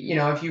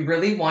 if you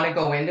really want to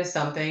go into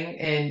something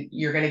and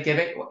you're going to give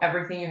it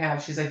everything you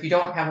have, she's like, you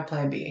don't have a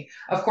plan B.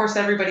 Of course,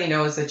 everybody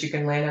knows that you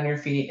can land on your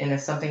feet, and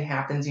if something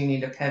happens, you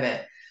need to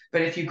pivot.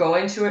 But if you go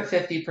into it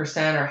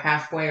 50% or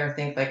halfway, or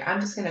think like, I'm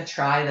just going to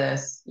try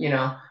this,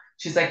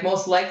 she's like,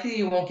 most likely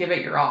you won't give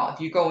it your all. If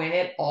you go in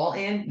it all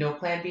in, no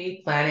plan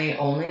B, plan A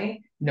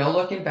only, no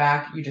looking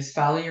back, you just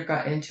follow your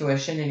gut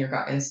intuition and your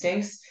gut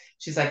instincts.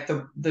 She's like,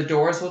 the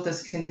doors will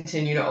just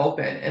continue to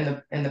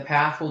open, and the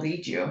path will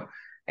lead you.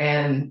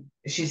 And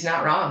she's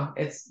not wrong.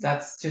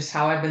 That's just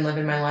how I've been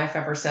living my life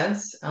ever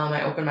since.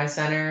 I opened my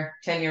center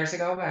 10 years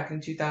ago, back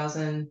in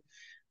 2000,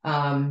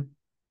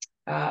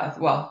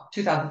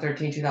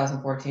 2013,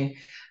 2014.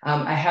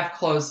 I have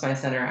closed my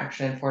center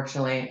actually,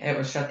 unfortunately. It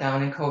was shut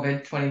down in COVID Yeah.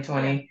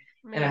 2020,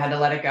 and I had Amazing. to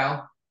let it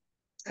go.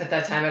 At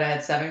that time, I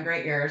had 7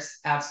 great years,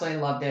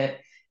 absolutely loved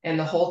it. And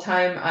the whole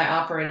time I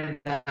operated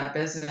that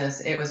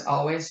business, it was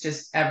always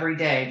just every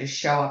day, just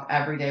show up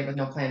every day with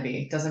no plan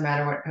B. It doesn't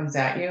matter what comes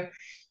at you.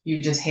 You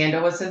just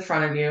handle what's in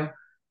front of you.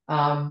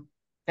 Um,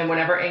 and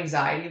whenever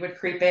anxiety would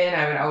creep in,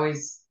 I would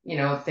always,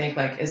 think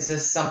like, is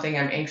this something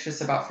I'm anxious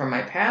about from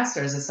my past,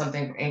 or is this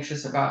something I'm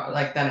anxious about,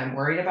 like that I'm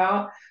worried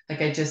about?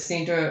 Like I'm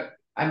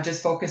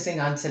just focusing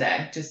on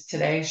today, just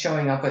today,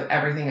 showing up with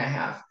everything I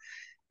have.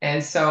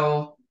 And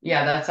so,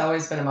 yeah, that's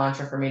always been a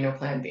mantra for me, no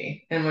plan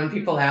B. And when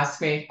people Hmm.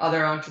 ask me,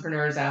 other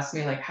entrepreneurs ask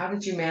me, like, how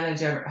did you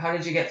how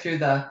did you get through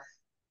the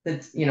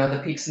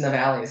peaks and the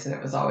valleys? And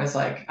it was always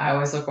like, I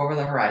always look over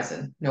the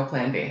horizon, no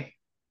plan B.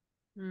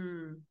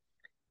 Hmm.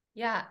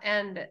 Yeah.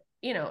 And,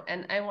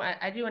 and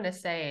I do want to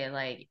say,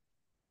 like,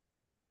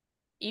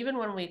 even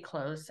when we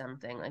close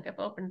something, like I've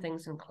opened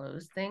things and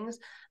closed things,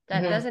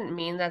 that Hmm. doesn't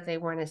mean that they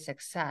weren't a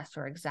success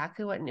or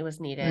exactly what was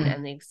needed Mm.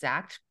 and the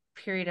exact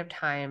period of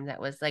time that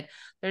was like,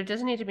 there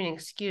doesn't need to be an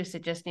excuse.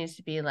 It just needs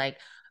to be like,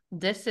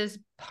 this is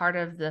part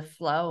of the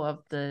flow of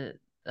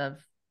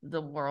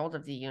the world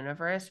of the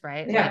universe,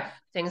 right? Like Yeah.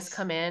 things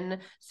come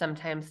in,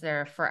 sometimes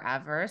they're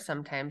forever,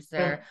 sometimes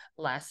they're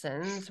Mm.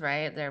 lessons,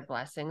 right? They're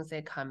blessings.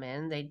 They come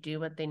in, they do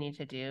what they need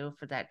to do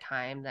for that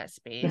time, that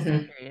space, that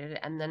Hmm. period,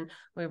 and then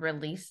we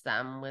release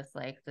them with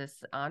like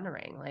this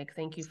honoring, like,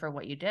 thank you for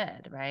what you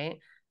did, right?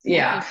 Thank you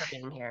Yeah. for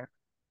being here.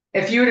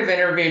 If you would have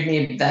interviewed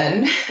me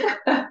then,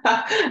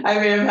 I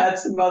may have had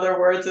some other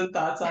words and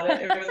thoughts on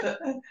it. It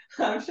was,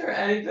 I'm sure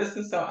any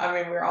business, so I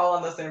mean, we're all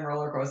on the same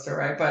roller coaster,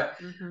 right? But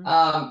Mm-hmm.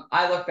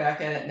 I look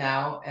back at it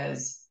now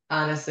as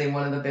honestly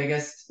one of the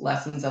biggest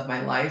lessons of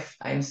my life.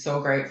 I'm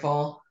so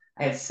grateful.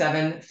 I had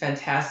 7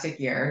 fantastic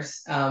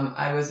years.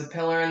 I was a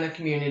pillar in the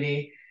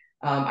community.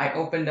 I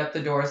opened up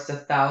the doors to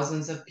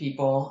thousands of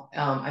people.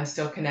 I'm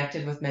still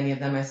connected with many of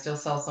them. I still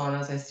sell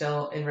saunas. I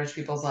still enrich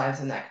people's lives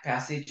in that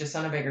capacity, just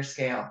on a bigger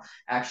scale,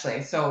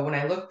 actually. So when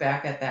I look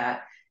back at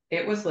that,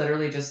 it was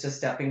literally just a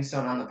stepping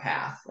stone on the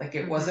path. Like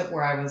it Mm-hmm. wasn't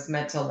where I was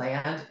meant to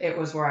land. It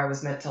was where I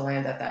was meant to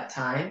land at that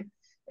time.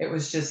 It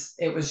was just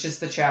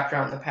the chapter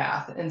on the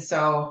path. And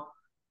so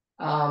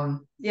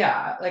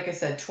yeah, like I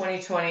said,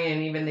 2020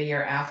 and even the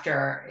year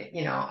after,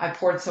 I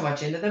poured so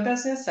much into the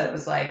business that it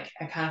was like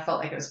I kind of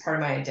felt like it was part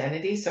of my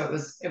identity. So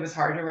it was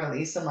hard to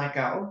release and let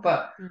go.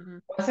 But Mm-hmm.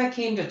 once I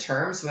came to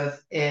terms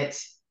with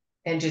it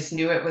and just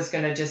knew it was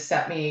going to just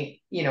set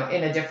me, in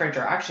a different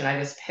direction, I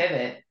just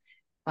pivot.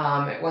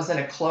 It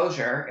wasn't a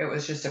closure, it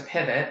was just a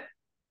pivot.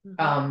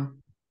 Mm-hmm. Um,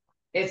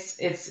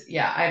 it's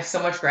yeah, I have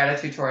so much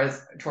gratitude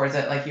towards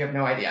it, like you have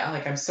no idea.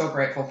 Like I'm so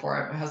grateful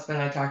for it. My husband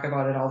and I talk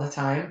about it all the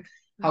time,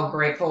 how Mm-hmm.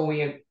 grateful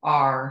we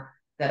are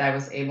that I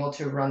was able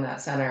to run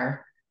that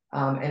center.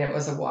 And it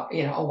was a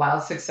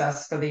wild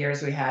success for the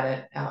years we had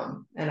it.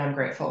 And I'm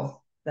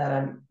grateful that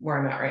I'm where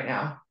I'm at right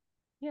now.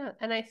 Yeah,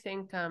 and I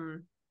think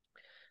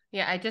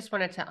yeah, I just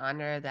wanted to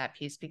honor that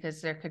piece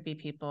because there could be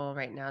people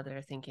right now that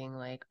are thinking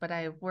like, but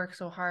I work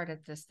so hard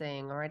at this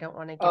thing or I don't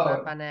want to give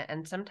up Oh, on it.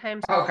 And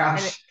sometimes oh and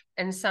gosh.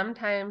 and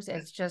sometimes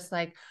it's just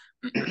like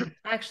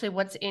actually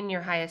what's in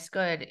your highest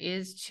good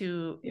is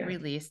to Yeah.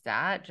 release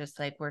that, just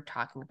like we're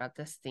talking about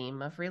this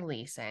theme of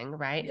releasing,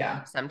 right?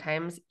 Yeah.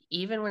 Sometimes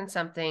even when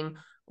something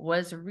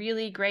was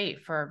really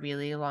great for a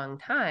really long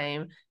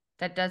time,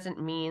 that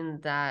doesn't mean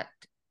that,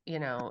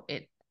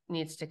 it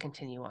needs to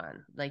continue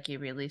on. Like you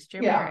released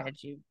your Yeah.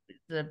 marriage,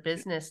 the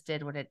business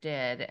did what it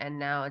did, and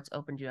now it's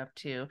opened you up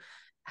to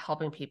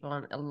helping people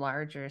on a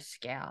larger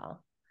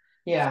scale.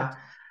 So, Yeah.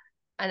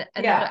 and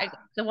Yeah.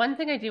 the one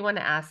thing I do want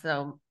to ask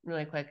though,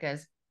 really quick,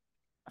 is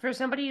for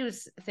somebody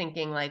who's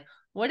thinking like,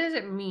 what does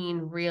it mean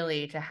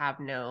really to have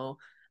no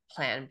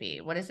plan B?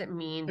 What does it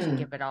mean to Mm.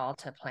 give it all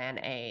to plan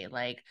A?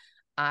 Like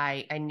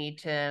I need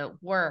to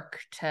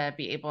work to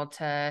be able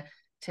to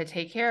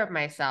take care of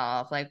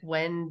myself. Like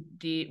when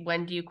do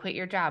you quit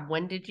your job?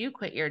 When did you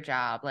quit your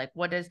job? Like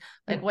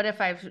Mm. what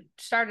if I've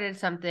started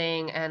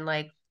something and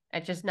like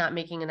it's just not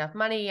making enough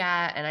money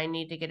yet and I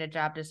need to get a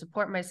job to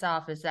support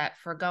myself? Is that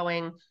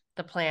foregoing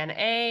the plan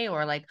A,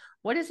 or like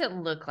what does it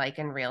look like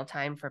in real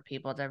time for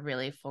people to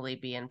really fully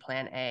be in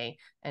plan A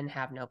and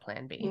have no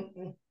plan B?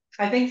 Mm.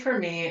 I think for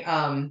me,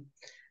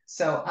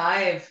 so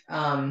I've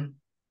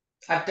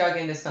dug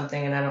into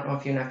something, and I don't know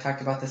if you and I've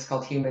talked about this,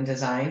 called human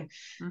design,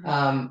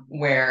 Mm-hmm.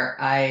 where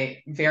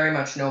I very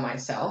much know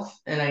myself,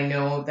 and I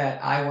know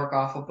that I work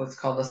off of what's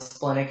called the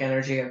splenic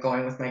energy of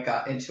going with my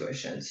gut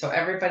intuition. So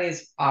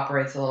everybody's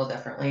operates a little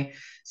differently.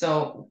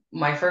 So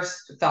my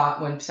first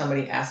thought when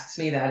somebody asks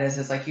me that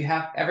is like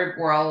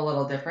we're all a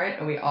little different,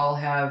 and we all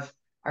have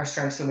our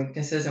strengths and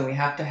weaknesses, and we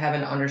have to have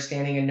an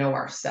understanding and know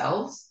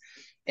ourselves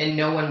and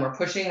know when we're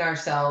pushing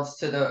ourselves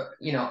to the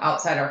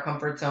outside our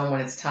comfort zone,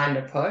 when it's time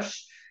to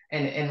push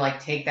and like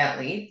take that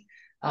leap,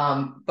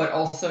 but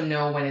also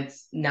know when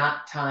it's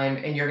not time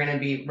and you're going to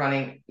be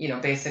running,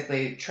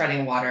 basically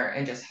treading water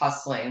and just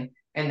hustling,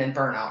 and then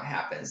burnout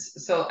happens.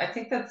 So I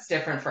think that's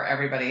different for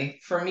everybody.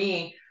 For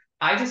me,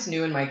 I just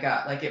knew in my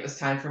gut like it was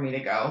time for me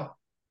to go.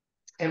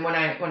 And when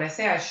I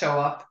say I show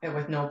up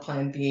with no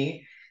plan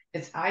B,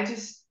 it's I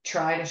just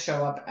try to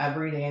show up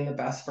every day in the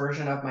best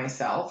version of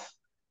myself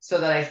so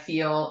that I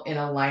feel in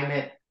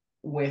alignment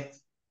with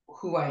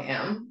who I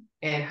am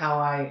and how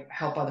I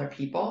help other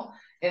people.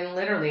 And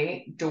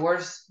literally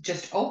doors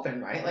just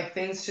open, right? Like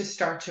things just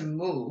start to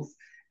move,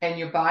 and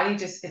your body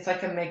just, it's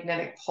like a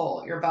magnetic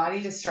pull. Your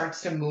body just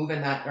starts to move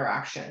in that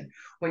direction.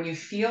 When you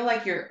feel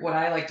like you're, what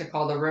I like to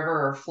call the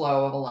river or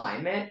flow of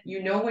alignment,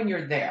 you know when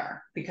you're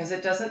there because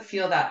it doesn't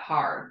feel that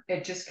hard.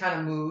 It just kind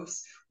of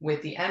moves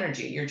with the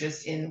energy. You're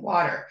just in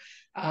water.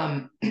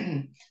 Um,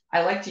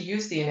 I like to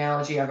use the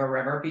analogy of a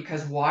river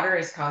because water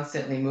is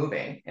constantly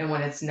moving, and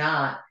when it's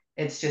not,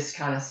 it's just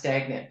kind of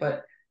stagnant.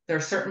 But there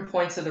are certain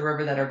points of the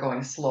river that are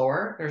going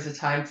slower. There's a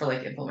time for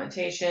like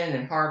implementation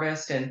and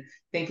harvest and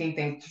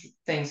thinking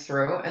things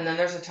through. And then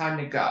there's a time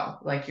to go,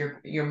 like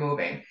you're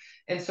moving.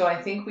 And so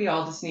I think we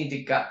all just need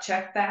to gut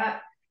check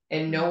that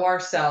and know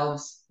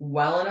ourselves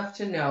well enough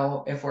to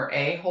know if we're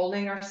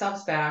holding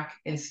ourselves back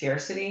in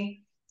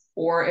scarcity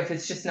or if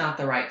it's just not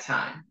the right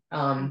time.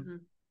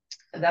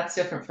 Mm-hmm. That's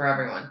different for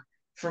everyone.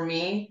 For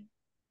me,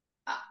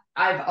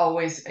 I've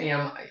always, you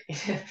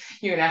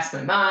can ask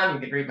my mom,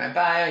 you could read my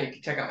bio, you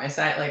can check out my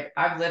site. Like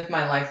I've lived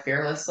my life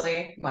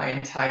fearlessly my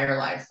entire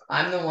life.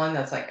 I'm the one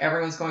that's like,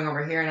 everyone's going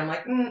over here. And I'm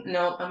like,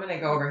 no, I'm going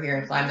to go over here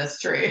and climb this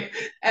tree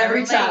I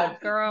every relate, time.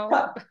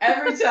 girl.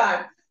 Every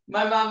time.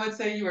 My mom would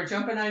say you were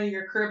jumping out of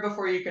your crib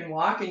before you can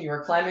walk and you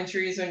were climbing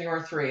trees when you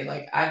were 3.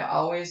 Like I've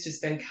always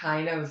just been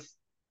kind of,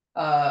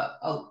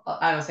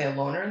 I don't say a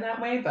loner in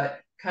that way, but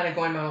kind of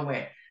going my own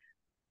way.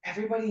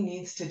 Everybody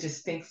needs to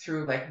just think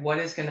through like what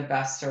is going to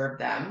best serve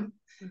them.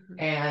 Mm-hmm.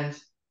 And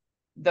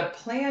the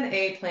plan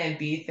A, plan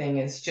B thing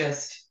is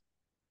just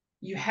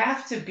you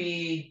have to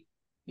be,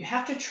 you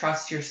have to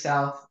trust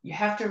yourself. You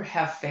have to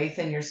have faith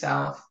in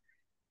yourself.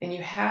 And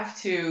you have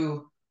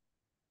to,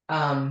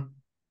 um,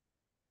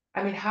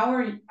 I mean, how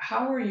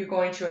are you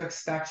going to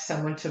expect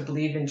someone to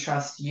believe and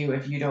trust you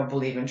if you don't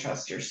believe and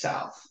trust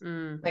yourself?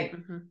 Like,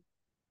 Mm-hmm.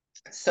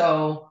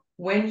 so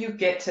when you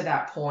get to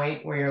that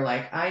point where you're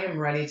like, I am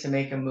ready to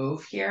make a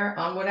move here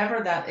on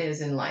whatever that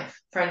is in life,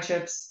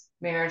 friendships,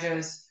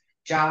 marriages,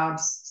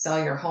 jobs,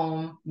 sell your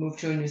home, move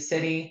to a new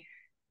city.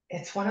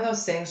 It's one of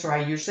those things where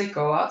I usually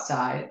go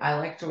outside. I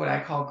like to what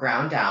I call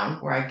ground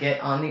down, where I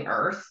get on the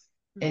earth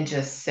and Mm-hmm.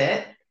 just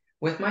sit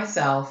with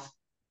myself,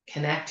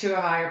 connect to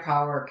a higher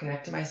power,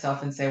 connect to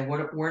myself and say,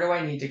 where do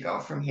I need to go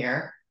from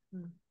here?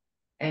 Mm-hmm.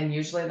 And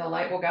usually the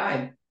light will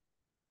guide.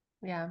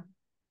 Yeah.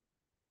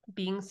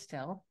 Being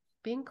still,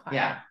 being quiet,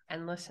 Yeah.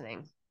 and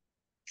listening,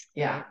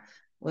 Yeah. right? And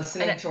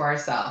Listening to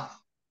ourselves.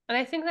 and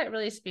I think that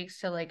really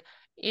speaks to like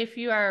if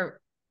you're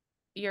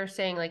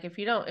saying like if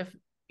you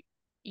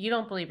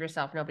don't believe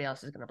yourself, nobody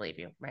else is going to believe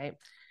you, right?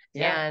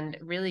 Yeah. And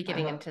really I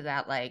getting love into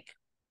that like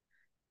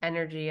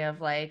energy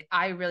of like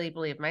I really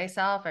believe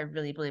myself, I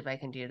really believe I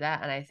can do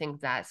that, and I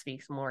think that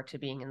speaks more to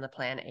being in the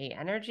plan A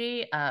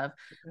energy of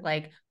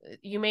like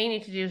you may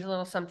need to do a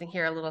little something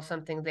here, a little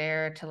something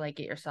there to like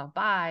get yourself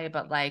by,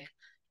 but like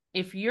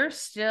if you're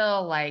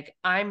still like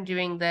I'm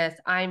doing this,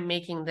 I'm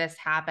making this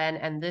happen,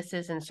 and this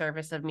is in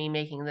service of me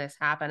making this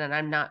happen, and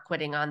I'm not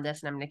quitting on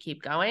this, and I'm going to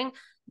keep going,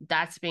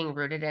 that's being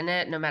rooted in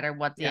it no matter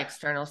what the yeah.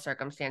 external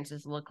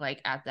circumstances look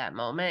like at that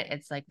moment.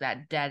 It's like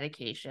that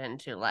dedication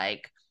to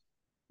like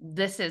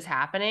this is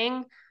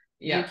happening.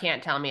 You Yeah.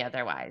 can't tell me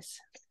otherwise.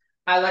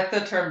 I like the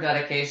term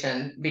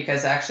dedication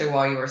because actually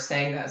while you were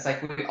saying that, it's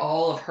like we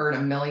all have heard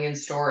a million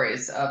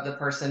stories of the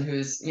person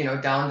who's,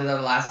 down to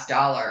their last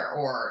dollar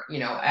or,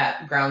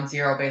 at ground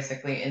zero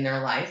basically in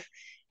their life.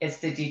 It's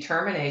the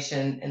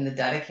determination and the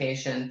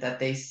dedication that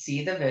they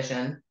see the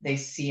vision, they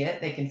see it,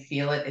 they can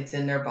feel it, it's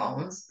in their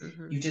bones.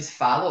 Mm-hmm. You just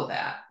follow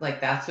that. Like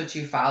that's what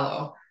you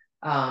follow.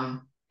 And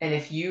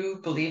if you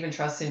believe and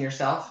trust in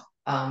yourself,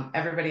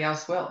 everybody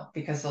else will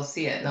because they'll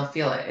see it and they'll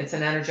feel it. It's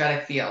an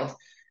energetic field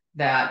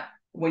that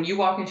when you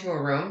walk into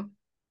a room,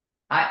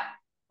 I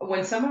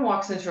when someone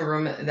walks into a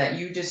room that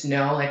you just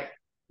know, like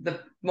the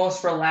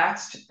most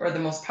relaxed or the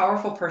most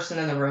powerful person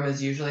in the room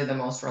is usually the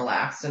most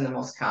relaxed and the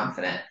most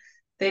confident.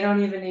 They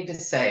don't even need to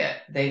say it.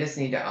 They just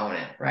need to own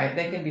it, right?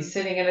 They can be Mm-hmm.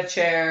 sitting in a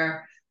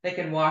chair, they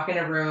can walk in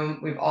a room.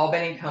 We've all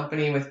been in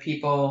company with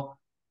people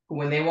who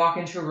when they walk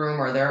into a room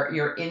or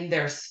you're in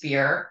their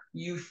sphere,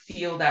 you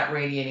feel that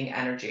radiating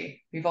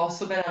energy. We've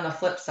also been on the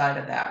flip side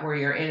of that where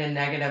you're in a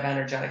negative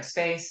energetic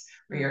space or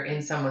Mm-hmm. you're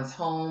in someone's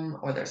home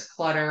or there's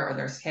clutter or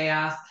there's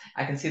chaos.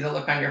 I can see the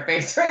look on your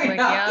face I'm right like,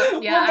 now.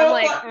 yep, yeah. We're I'm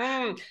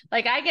both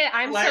like, like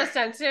I'm so like,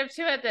 sensitive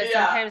to it that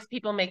yeah, sometimes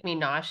people make me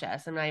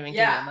nauseous. I'm not even kidding.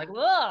 yeah. I'm like,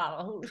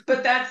 whoa.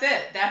 But that's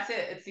it. That's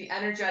it. It's the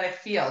energetic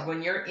field.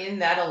 When you're in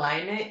that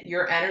alignment,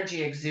 your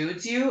energy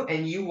exudes you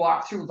and you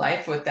walk through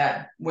life with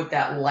that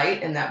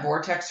light and that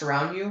vortex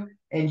around you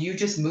and you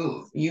just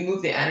move. You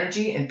move the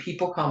energy and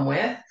people come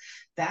with.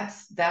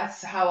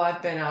 That's how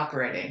I've been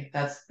operating.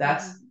 That's Mm-hmm.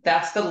 that's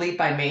that's the leap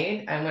I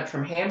made. I went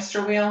from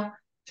hamster wheel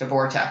to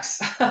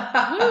vortex.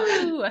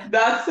 Woo!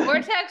 That's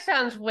Vortex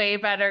sounds way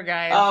better,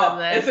 guys, than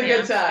this it's a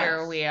good time.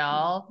 hamster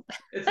wheel.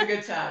 It's a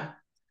good time.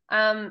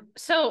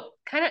 So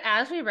kind of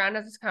as we round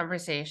up this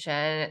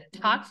conversation,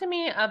 talk Mhm. to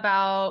me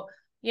about,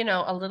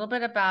 a little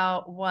bit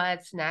about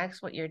what's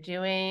next, what you're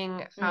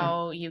doing, Mm.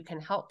 how you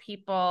can help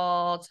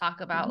people, talk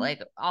about Mhm.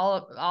 like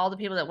all the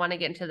people that want to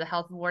get into the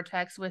health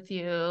vortex with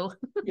you.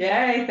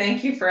 Yay,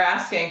 thank you for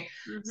asking.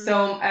 Mm-hmm.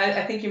 So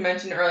I think you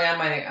mentioned early on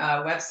my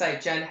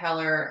website,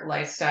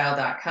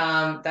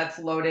 jenhellerlifestyle.com. That's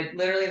loaded.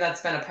 Literally,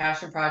 that's been a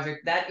passion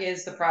project. That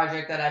is the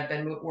project that I've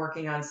been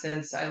working on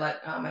since I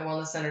let my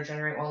wellness center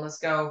generate wellness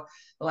go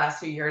the last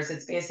few years.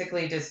 It's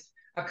basically just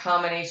a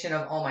combination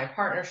of all my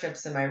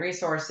partnerships and my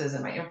resources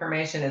and my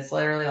information. It's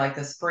literally like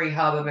this free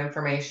hub of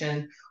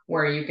information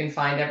where you can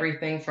find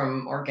everything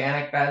from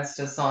organic beds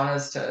to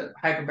saunas to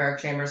hyperbaric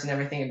chambers and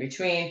everything in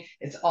between.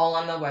 It's all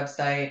on the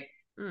website.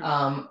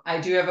 Mm.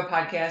 I do have a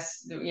podcast,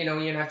 you know,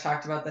 you and I've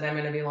talked about that I'm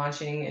going to be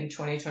launching in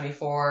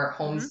 2024,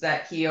 Mm-hmm. Homes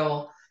That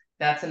Heal.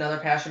 That's another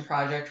passion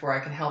project where I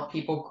can help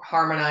people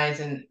harmonize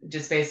and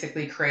just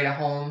basically create a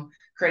home,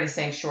 create a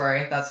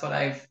sanctuary. That's what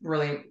I've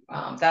really,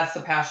 that's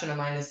the passion of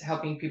mine, is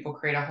helping people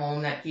create a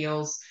home that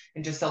heals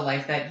and just a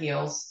life that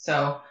heals.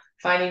 So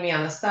finding me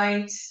on the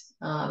site,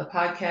 the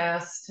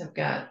podcast, I've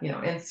got, you know,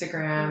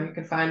 Instagram, Mm-hmm. you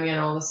can find me on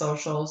all the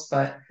socials,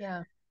 but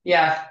Yeah.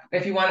 yeah,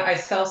 if you want, I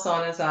sell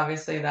saunas,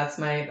 obviously that's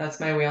my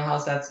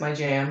wheelhouse, that's my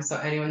jam. So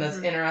anyone that's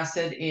Mm-hmm.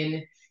 interested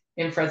in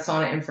infrared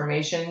sauna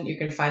information, you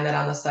can find that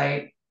on the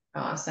site.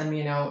 Send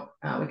me a note.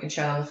 We can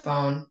chat on the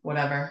phone,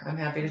 whatever. I'm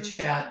happy to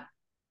Mm-hmm. chat.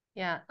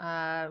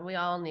 Yeah, we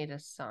all need a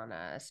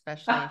sauna,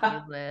 especially if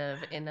you live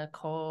in a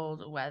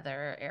cold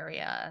weather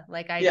area.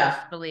 Like I Yeah.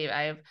 just believe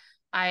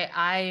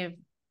I've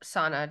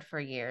saunaed for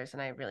years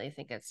and I really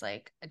think it's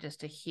like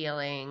just a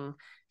healing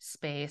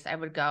space. I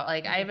would go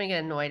like I Mhm. even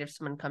get annoyed if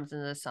someone comes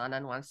into the sauna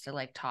and wants to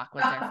like talk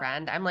with their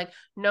friend. I'm like,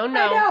 no, I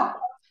no, know.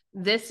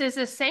 this is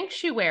a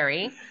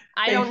sanctuary.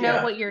 I Thank don't know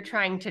you. what you're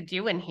trying to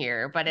do in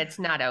here, but it's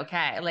not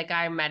okay. Like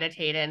I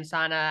meditate in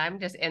sauna. I'm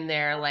just in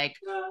there like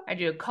I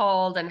do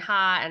cold and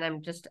hot and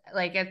I'm just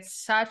like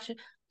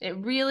it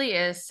really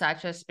is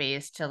such a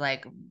space to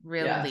like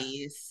Yes.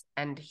 release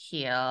and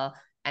heal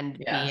and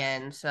be Yes.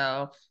 in.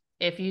 So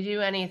if you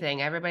do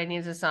anything, everybody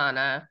needs a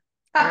sauna.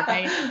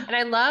 Everybody, and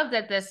I love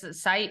that this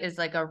site is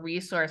like a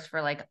resource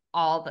for like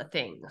all the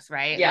things,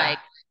 right? Yeah. Like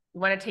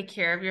you want to take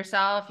care of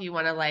yourself, you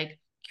want to like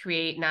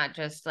create not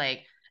just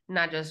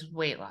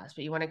weight loss,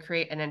 but you want to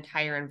create an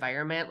entire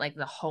environment like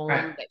the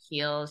Right. home that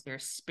heals, your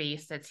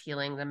space that's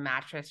healing, the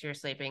mattress you're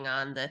sleeping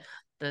on,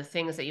 the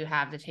things that you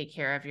have to take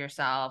care of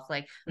yourself.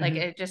 Like Hmm.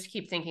 it just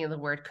keep thinking of the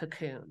word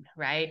cocoon,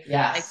 right?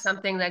 Like Yes.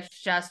 something that's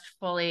just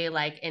fully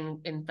like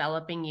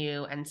enveloping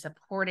you and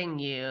supporting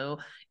you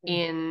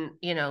in,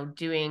 you know,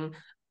 doing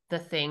the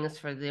things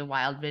for the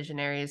wild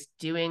visionaries,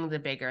 doing the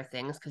bigger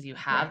things because you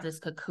have Right. this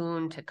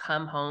cocoon to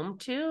come home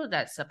to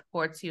that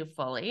supports you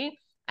fully.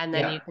 And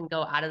then you Yep. can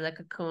go out of the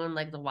cocoon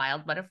like the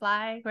wild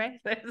butterfly, right?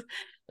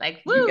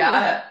 Like, You woo,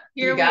 got it.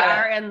 You here we got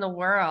are in the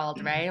world,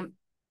 it. right? Um,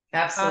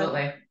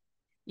 Absolutely.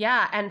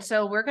 yeah, and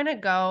so we're gonna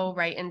go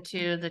right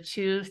into the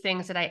two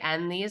things that I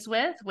end these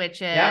with,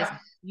 which is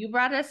Yep. you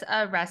brought us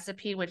a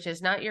recipe, which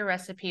is not your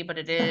recipe, but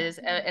it is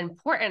an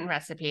important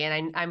recipe,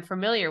 and I'm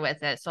familiar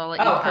with it, so I'll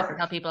let you Oh, tell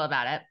perfect. people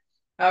about it.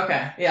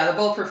 Okay. Yeah, the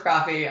bulletproof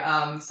coffee.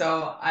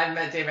 So I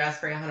met Dave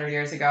Asprey 100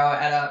 years ago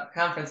at a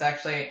conference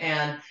actually,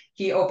 and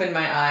he opened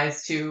my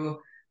eyes to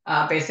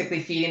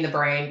basically feeding the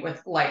brain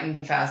with light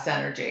and fast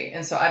energy.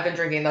 And so I've been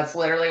drinking. That's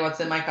literally what's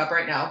in my cup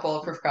right now,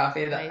 bulletproof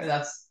coffee. Nice.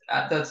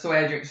 That's the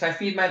way I drink. So I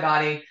feed my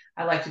body.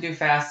 I like to do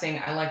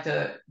fasting. I like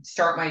to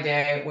start my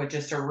day with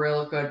just a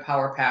real good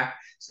power pack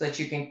so that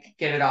you can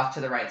get it off to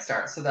the right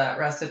start. So that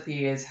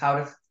recipe is how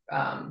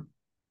to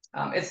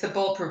it's the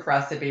bulletproof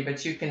recipe,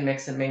 but you can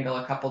mix and mingle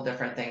a couple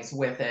different things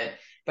with it.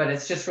 But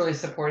it's just really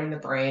supporting the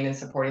brain and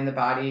supporting the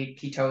body,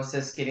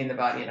 ketosis, getting the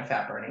body in a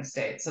fat burning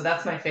state. So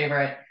that's my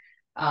favorite.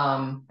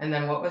 And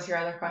then what was your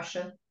other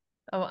question?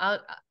 Oh,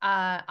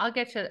 I'll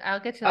get to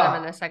them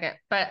in a Oh, second.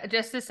 But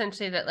just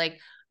essentially that like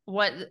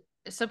what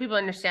so people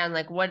understand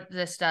like what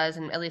this does,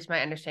 and at least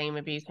my understanding,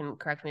 maybe you can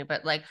correct me,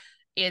 but like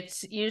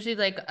it's usually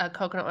like a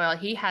coconut oil.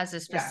 He has a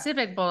yeah,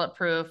 specific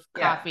bulletproof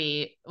yeah,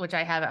 coffee, which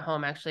I have at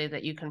home actually,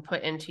 that you can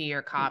put into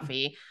your mm,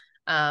 coffee.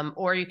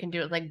 Or you can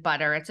do it like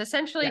butter. It's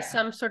essentially yeah,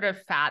 some sort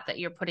of fat that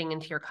you're putting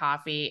into your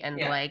coffee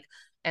yeah,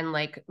 and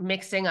like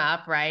mixing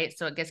up, right?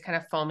 So it gets kind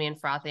of foamy and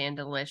frothy and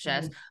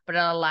delicious, mhm, but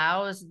it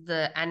allows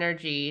the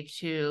energy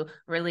to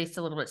release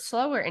a little bit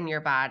slower in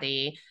your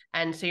body.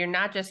 And so you're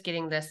not just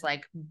getting this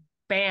like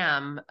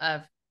bam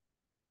of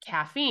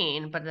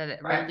caffeine, but that it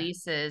right.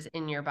 releases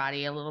in your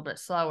body a little bit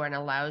slower and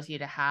allows you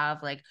to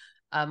have like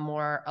a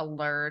more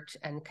alert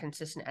and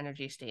consistent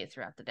energy state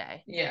throughout the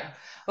day. Yeah.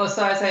 Well,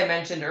 so as I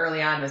mentioned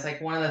early on, is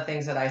like one of the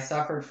things that I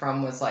suffered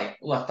from was like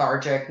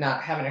lethargic,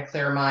 not having a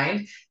clear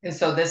mind. And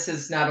so this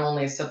is not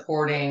only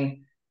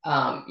supporting,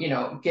 you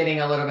know, getting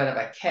a little bit of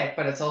a kick,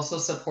 but it's also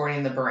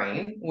supporting the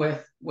brain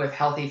with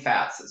healthy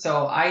fats.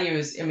 So I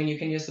use, I mean, you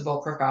can use the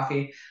bulletproof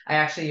coffee. I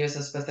actually use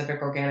a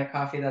specific organic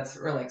coffee that's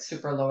really like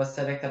super low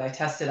acidic that I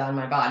tested on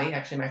my body.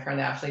 Actually, my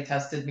friend Ashley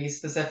tested me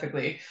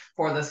specifically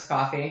for this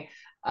coffee.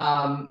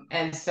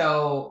 And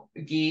so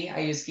ghee, I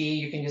use ghee,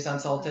 you can use Mm-hmm.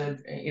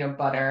 unsalted, you know,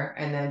 butter,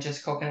 and then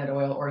just coconut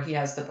oil, or he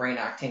has the brain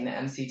octane, the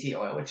MCT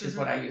oil, which is Mm-hmm.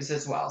 what I use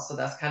as well. So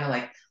that's kind of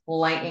like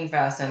lightning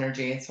fast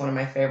energy. It's one of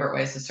my favorite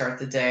ways to start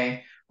the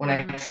day. When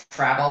I Mm-hmm.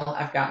 travel,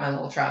 I've got my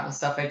little travel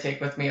stuff I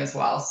take with me as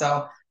well.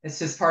 So it's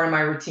just part of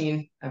my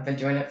routine. I've been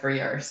doing it for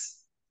years.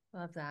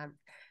 Love that.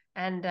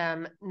 And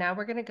now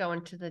we're going to go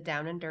into the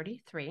down and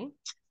dirty three.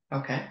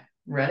 Okay,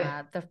 ready?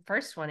 The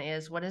first one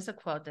is what is a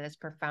quote that has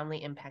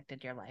profoundly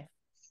impacted your life?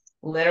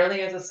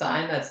 literally is a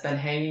sign that's been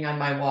hanging on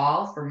my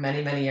wall for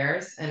many, many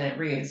years. And it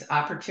reads,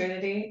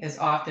 opportunity is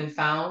often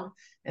found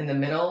in the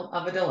middle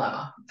of a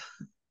dilemma.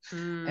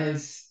 Mm.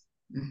 As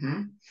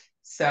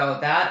So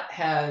that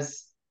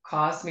has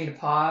caused me to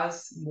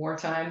pause more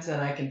times than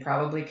I can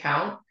probably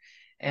count.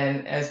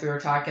 And as we were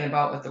talking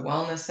about with the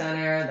wellness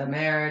center, the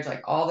marriage,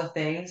 like all the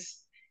things,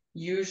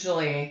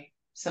 usually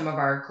some of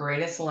our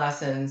greatest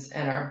lessons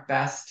and our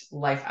best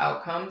life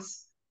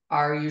outcomes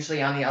are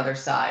usually on the other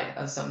side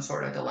of some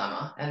sort of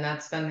dilemma. And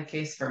that's been the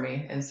case for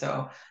me. And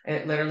so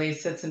it literally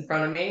sits in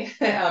front of me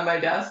on my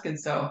desk. And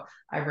so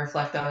I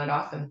reflect on it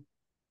often.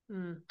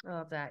 I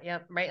love that.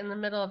 Yep. Right in the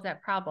middle of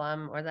that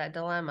problem or that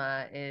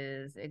dilemma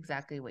is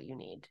exactly what you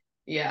need.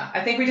 Yeah,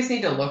 I think we just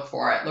need to look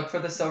for it. Look for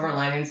the silver Mhm.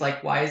 linings.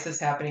 Like, why is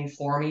this happening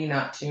for me,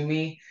 not to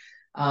me?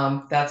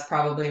 That's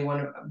probably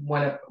one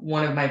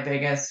of my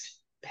biggest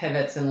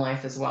pivots in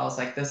life as well. Is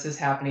like this is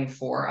happening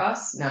for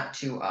us, not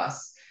to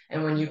us.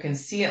 And when you can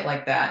see it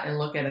like that and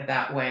look at it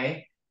that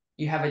way,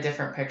 you have a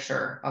different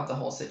picture of the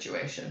whole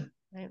situation.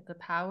 Right. The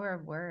power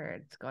of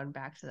words, going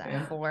back to that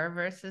Yeah. 4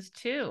 versus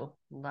 2.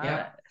 Love Yep.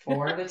 it.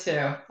 4 to 2.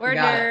 You Word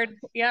got it.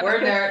 nerd.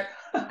 Word Yep.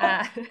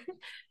 nerd.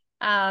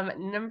 uh,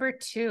 number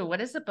 2,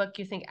 what is the book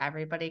you think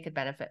everybody could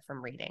benefit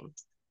from reading?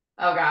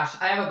 Oh gosh,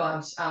 I have a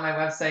bunch on my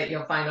website.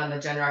 You'll find on the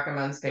Jen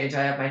Recommends page,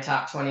 I have my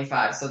top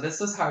 25. So this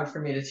was hard for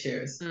me to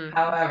choose. Mm-hmm.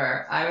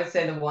 However, I would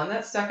say the one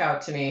that stuck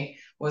out to me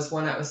was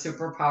one that was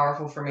super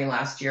powerful for me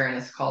last year, and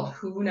it's called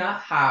Who Not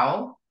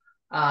How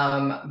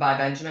by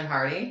Benjamin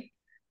Hardy.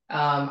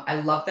 I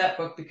love that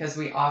book because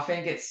we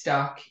often get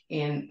stuck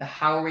in the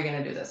how are we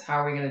going to do this? How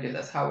are we going to do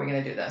this? How are we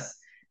going to do this?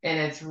 And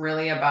it's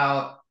really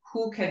about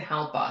who can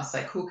help us,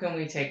 like who can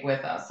we take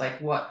with us, like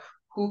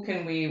who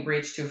can we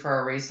reach to for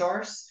a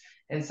resource?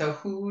 And so,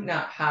 Who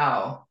Not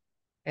How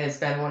has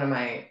been one of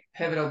my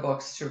pivotal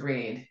books to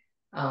read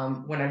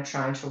when I'm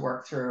trying to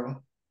work through,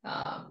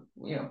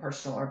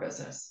 personal or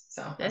business.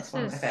 So that's This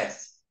one of my is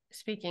faves.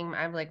 speaking,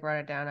 I've like wrote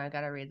it down. I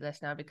gotta read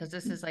this now because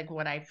this is like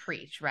what I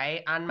preach,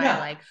 right?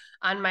 Yeah,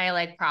 On my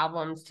like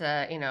problems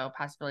to,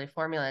 possibility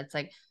formula. It's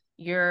like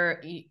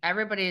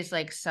everybody's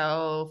like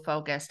so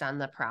focused on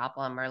the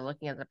problem or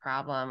looking at the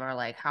problem or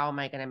like how am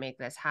I gonna make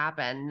this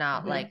happen?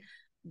 Not like hmm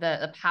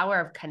the power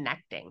of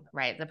connecting,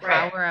 right? The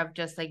right, power of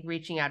just like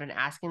reaching out and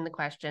asking the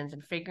questions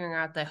and figuring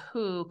out the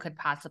who could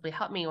possibly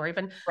help me or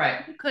even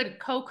right, who could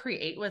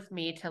co-create with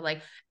me to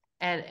like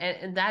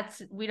and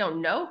that's we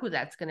don't know who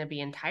that's going to be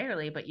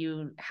entirely, but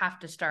you have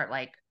to start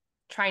like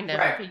trying to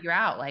right. figure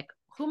out like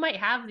who might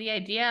have the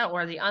idea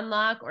or the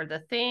unlock or the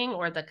thing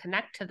or the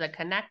connect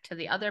to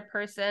the other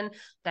person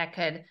that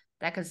could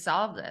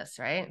solve this,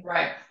 right?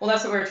 Right. Well,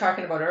 that's what we were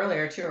talking about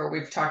earlier too, or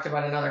we've talked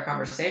about in another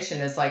conversation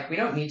is like we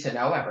don't need to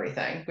know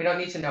everything. We don't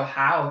need to know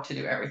how to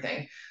do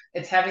everything.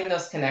 It's having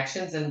those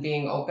connections and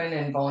being open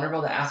and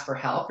vulnerable to ask for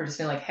help or just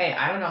being like, hey,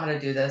 I don't know how to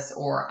do this,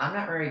 or I'm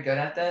not very good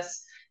at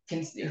this.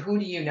 Who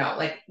do you know?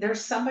 Like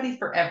there's somebody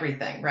for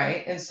everything,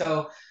 right? And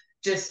so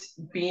just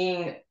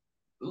being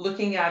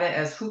looking at it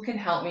as who can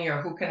help me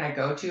or who can I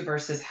go to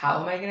versus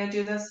how am I going to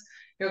do this?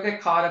 You'll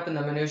get caught up in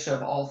the minutia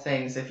of all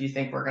things if you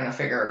think we're going to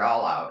figure it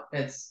all out.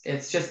 It's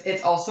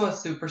also a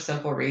super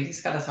simple read.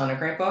 He's got a ton of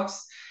great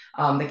books.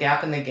 The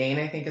Gap and the Gain,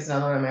 I think, is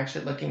another one. I'm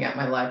actually looking at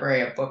my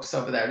library of books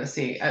over there to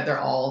see. They're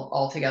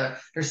all together.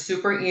 They're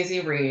super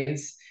easy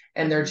reads,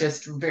 and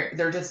Mm-hmm.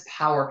 they're just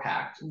power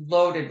packed,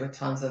 loaded with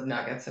tons of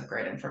nuggets of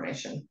great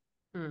information.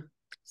 Mm.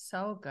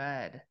 So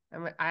good.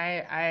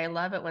 I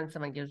love it when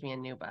someone gives me a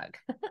new bug.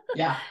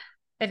 Yeah,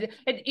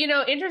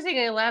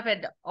 Interestingly enough,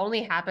 it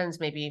only happens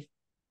maybe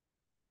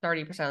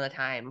 30% of the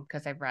time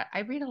because I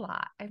read a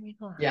lot. I read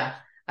a lot. yeah,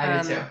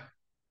 I do too. Um,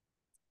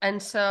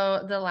 and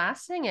so the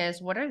last thing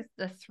is, what are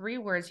the 3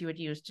 words you would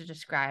use to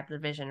describe the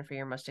vision for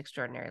your most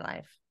extraordinary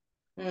life?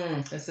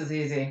 This is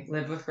easy.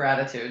 Live with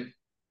gratitude.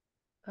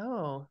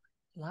 Oh,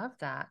 love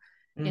that.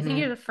 You think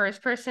you're hmm the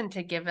first person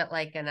to give it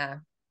like in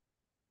Oh,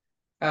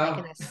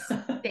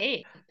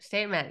 a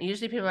statement.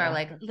 Usually people are yeah.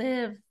 like,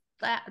 live,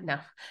 laugh, no,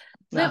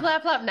 live, No,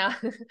 laugh, love, no,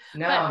 but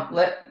no.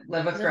 Live with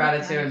live with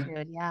gratitude.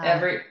 gratitude.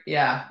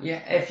 Yeah. Yeah.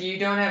 If you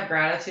don't have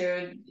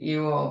gratitude,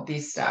 you will be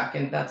stuck,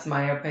 and that's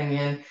my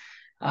opinion.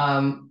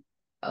 Um,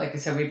 like I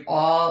said, we've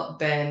all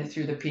been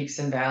through the peaks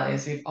and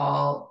valleys. We've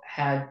all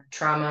had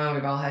trauma.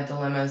 We've all had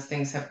dilemmas.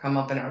 Things have come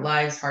up in our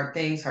lives, hard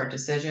things, hard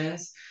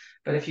decisions.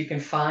 But if you can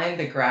find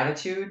the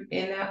gratitude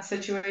in that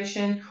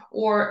situation,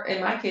 or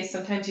in my case,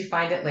 sometimes you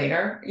find it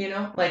later,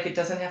 like it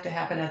doesn't have to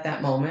happen at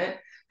that moment.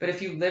 But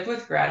if you live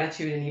with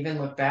gratitude and even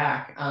look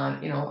back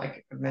on,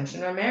 like I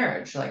mentioned my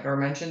marriage, like or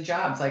mentioned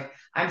jobs, like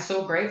I'm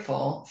so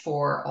grateful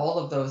for all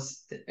of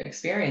those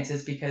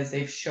experiences because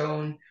they've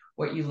shown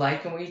what you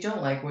like and what you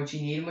don't like, what you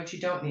need and what you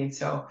don't need.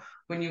 So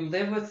when you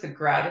live with the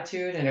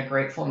gratitude and a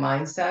grateful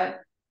mindset,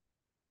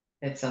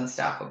 it's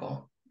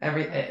unstoppable.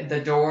 Perfect.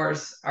 The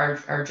doors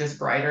are just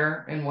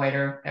brighter and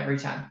whiter every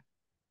time.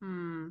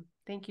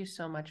 Thank you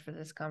so much for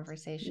this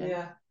conversation.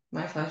 Yeah,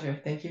 my pleasure.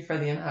 Thank you for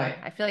the invite.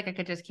 I feel like I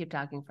could just keep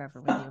talking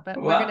forever with you, but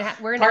we're Well, gonna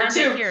we're gonna part end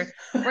it two. here.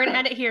 We're gonna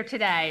end it here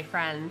today,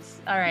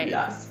 friends. All right.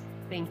 Yes.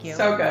 Thank you.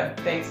 So good.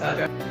 Thanks,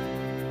 Audra.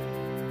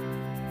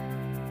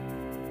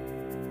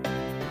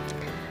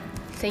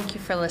 Thank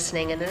you for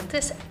listening. And if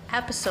this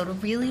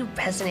episode really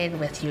resonated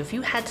with you, if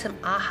you had some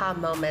aha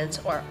moments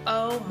or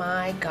oh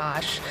my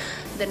gosh,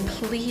 then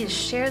please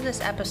share this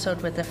episode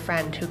with a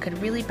friend who could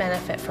really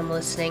benefit from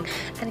listening,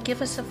 and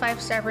give us a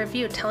 5-star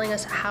review telling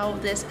us how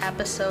this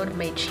episode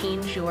may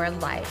change your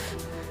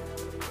life.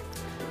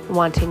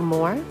 Wanting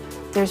more?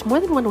 There's more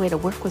than one way to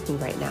work with me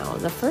right now.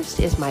 The first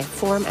is my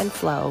Form and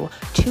Flow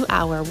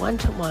 2-hour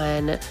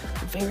one-to-one,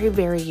 very,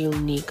 very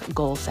unique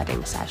goal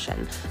setting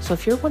session. So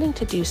if you're wanting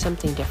to do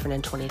something different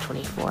in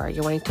 2024,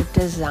 you're wanting to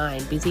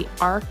design, be the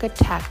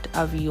architect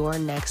of your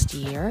next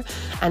year,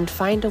 and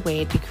find a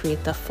way to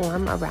create the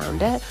form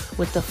around it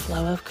with the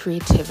flow of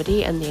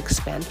creativity and the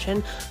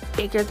expansion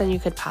bigger than you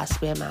could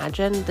possibly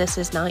imagine. This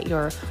is not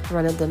your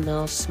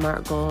run-of-the-mill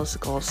SMART goals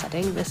goal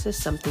setting. This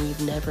is something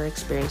you've never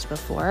experienced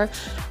before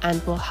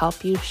and will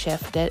help you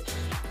shift it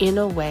in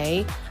a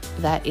way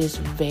that is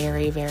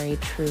very, very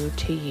true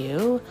to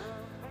you.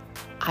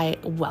 I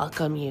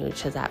welcome you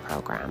to that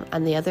program.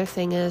 And the other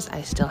thing is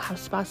I still have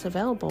spots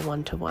available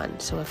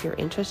one-to-one. So if you're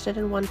interested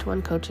in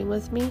one-to-one coaching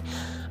with me,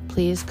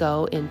 please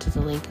go into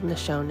the link in the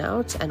show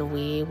notes and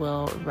we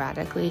will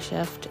radically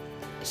shift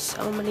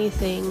so many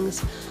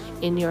things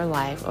in your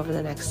life over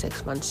the next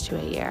 6 months to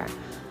a year.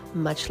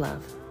 Much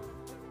love.